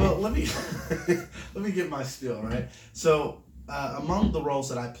along, man? Well, let me get my spiel, right? So among the roles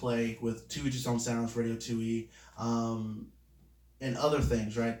that I play with 2 Each His Own Sounds, Radio 2E, and other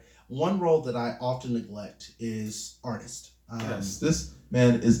things, right? One role that I often neglect is artist. Yes, this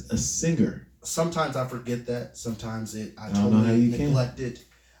man is a singer. Sometimes I forget that. Sometimes I don't know how totally you neglect it.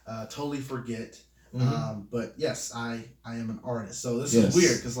 Totally forget. But yes, I am an artist. So this is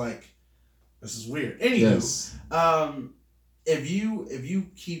weird because this is weird. Anywho, if you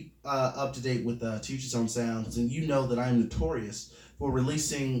keep up to date with 2 Each His Own Sounds, then you know that I am notorious for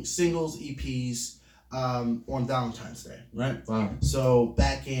releasing singles, EPs on Valentine's Day, right? Wow. So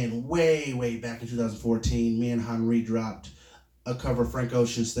way back in 2014, me and Henry dropped a cover of Frank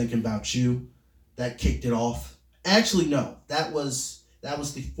Ocean's "Thinking About You." That kicked it off. Actually, no, that was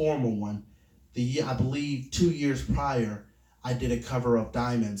the formal one. I believe 2 years prior, I did a cover of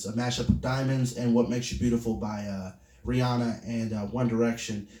Diamonds, a mashup of Diamonds and What Makes You Beautiful by Rihanna and One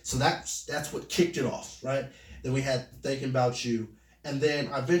Direction. So that's what kicked it off, right? Then we had Thinking About You, and then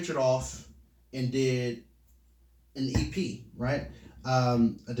I ventured off and did an EP, right? I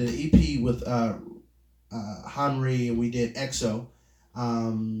did an EP with Henry, and we did EXO.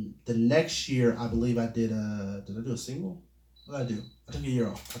 The next year, I believe I did I do a single? What did I do? I took a year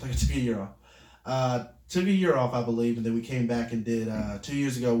off. I think I took a year off. Took a year off, I believe, and then we came back and did 2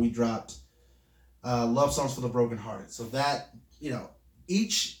 years ago we dropped Love Songs for the Brokenhearted. So that,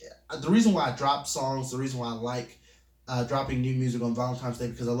 the reason why I drop songs, the reason why I like dropping new music on Valentine's Day,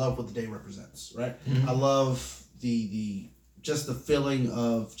 because I love what the day represents, right? I love the just the feeling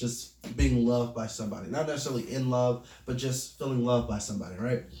of just being loved by somebody. Not necessarily in love, but just feeling loved by somebody,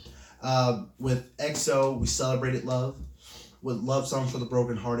 right? With EXO, we celebrated love. With Love Songs for the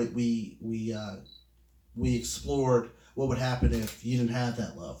Brokenhearted, we explored what would happen if you didn't have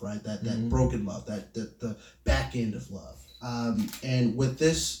that love, right? That broken love, that the back end of love. And with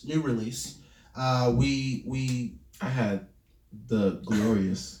this new release, I had the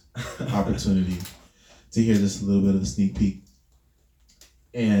glorious opportunity to hear just a little bit of a sneak peek,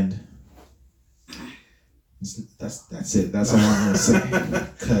 and that's it. That's all I'm gonna say,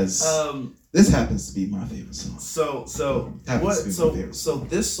 because this happens to be my favorite song. So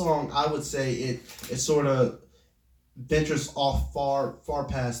this song, I would say it sort of ventures off far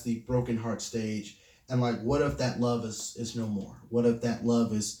past the broken heart stage, and what if that love is no more? What if that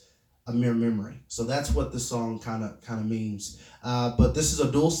love is a mere memory? So that's what this song kind of means. But this is a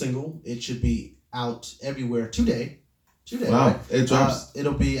dual single. It should be out everywhere today. Wow, right? It drops.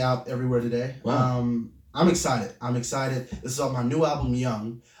 It'll be out everywhere today. Wow. I'm excited. This is on my new album,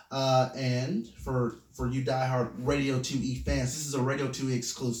 Young. And for you diehard Radio 2E fans, this is a Radio 2E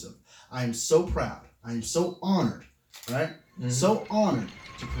exclusive. I am so proud. I am so honored, right? So honored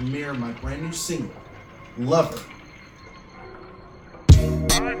to premiere my brand new single, Lover.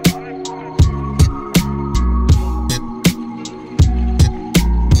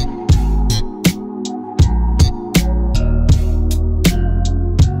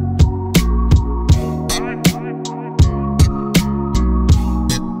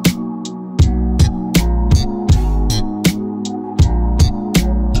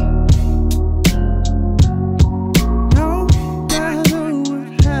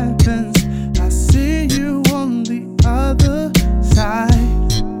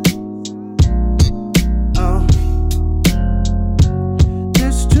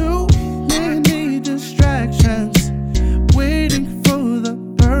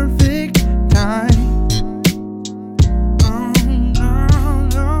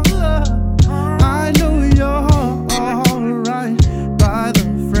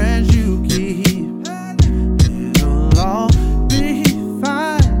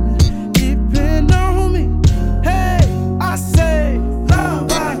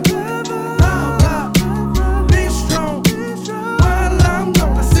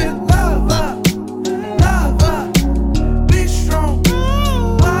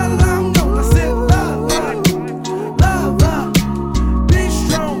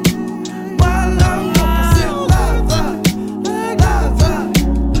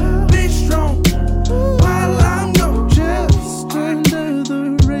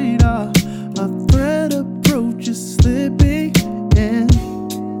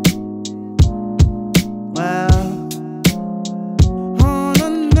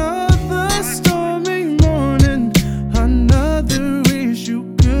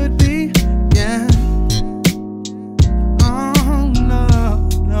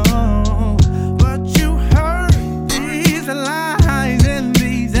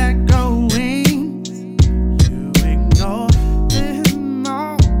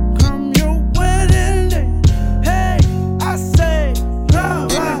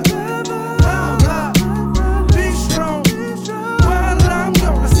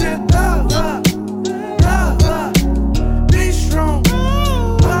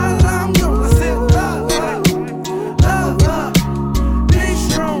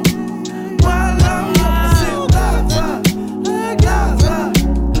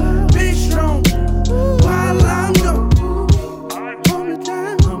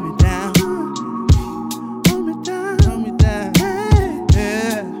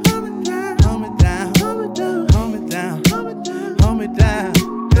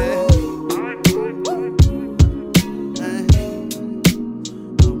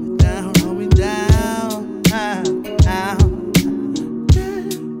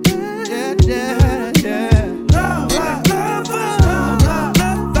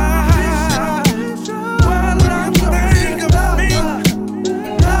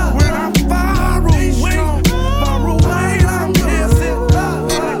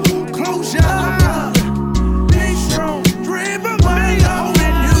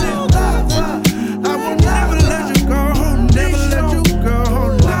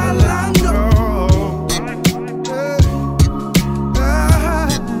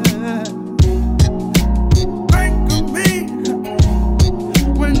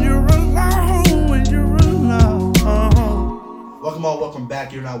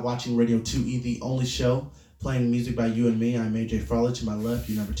 now watching Radio 2E, the only show playing music by you and me. I'm AJ Frolich. To my left,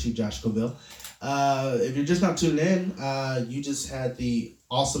 your number 2, Josh Scoville. If you're just not tuning in, you just had the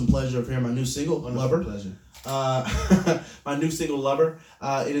awesome pleasure of hearing my new single, Lover. Pleasure. My new single, Lover.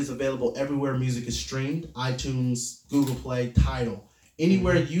 It is available everywhere music is streamed. iTunes, Google Play, Tidal.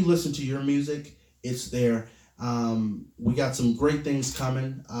 Anywhere you listen to your music, it's there. We got some great things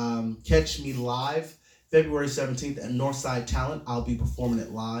coming. Catch me live February 17th at Northside Talent. I'll be performing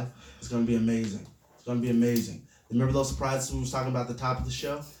it live. It's going to be amazing. It's going to be amazing. Remember those surprises we was talking about at the top of the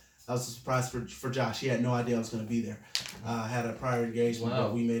show? That was a surprise for Josh. He had no idea I was going to be there. I had a prior engagement,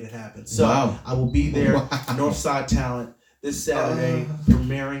 but we made it happen. So I will be there, Northside Talent, this Saturday,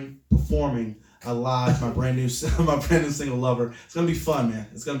 performing live my brand new single, Lover. It's gonna be fun, man.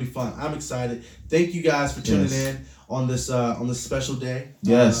 It's gonna be fun. I'm excited. Thank you guys for tuning in on this special day.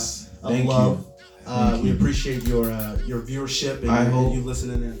 Yes, of thank love. you. We appreciate your viewership and I hope you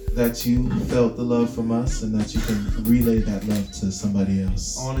listening in. That you felt the love from us and that you can relay that love to somebody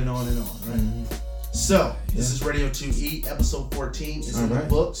else. On and on and on, right? Mm-hmm. So, this is Radio 2E, episode 14. It's in the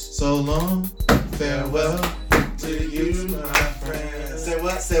books. So long, farewell to you, my friend. Say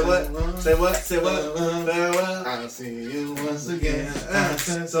what? Say what? Say what? Say what? Farewell. I'll see you once again.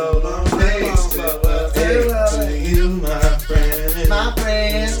 So long, farewell.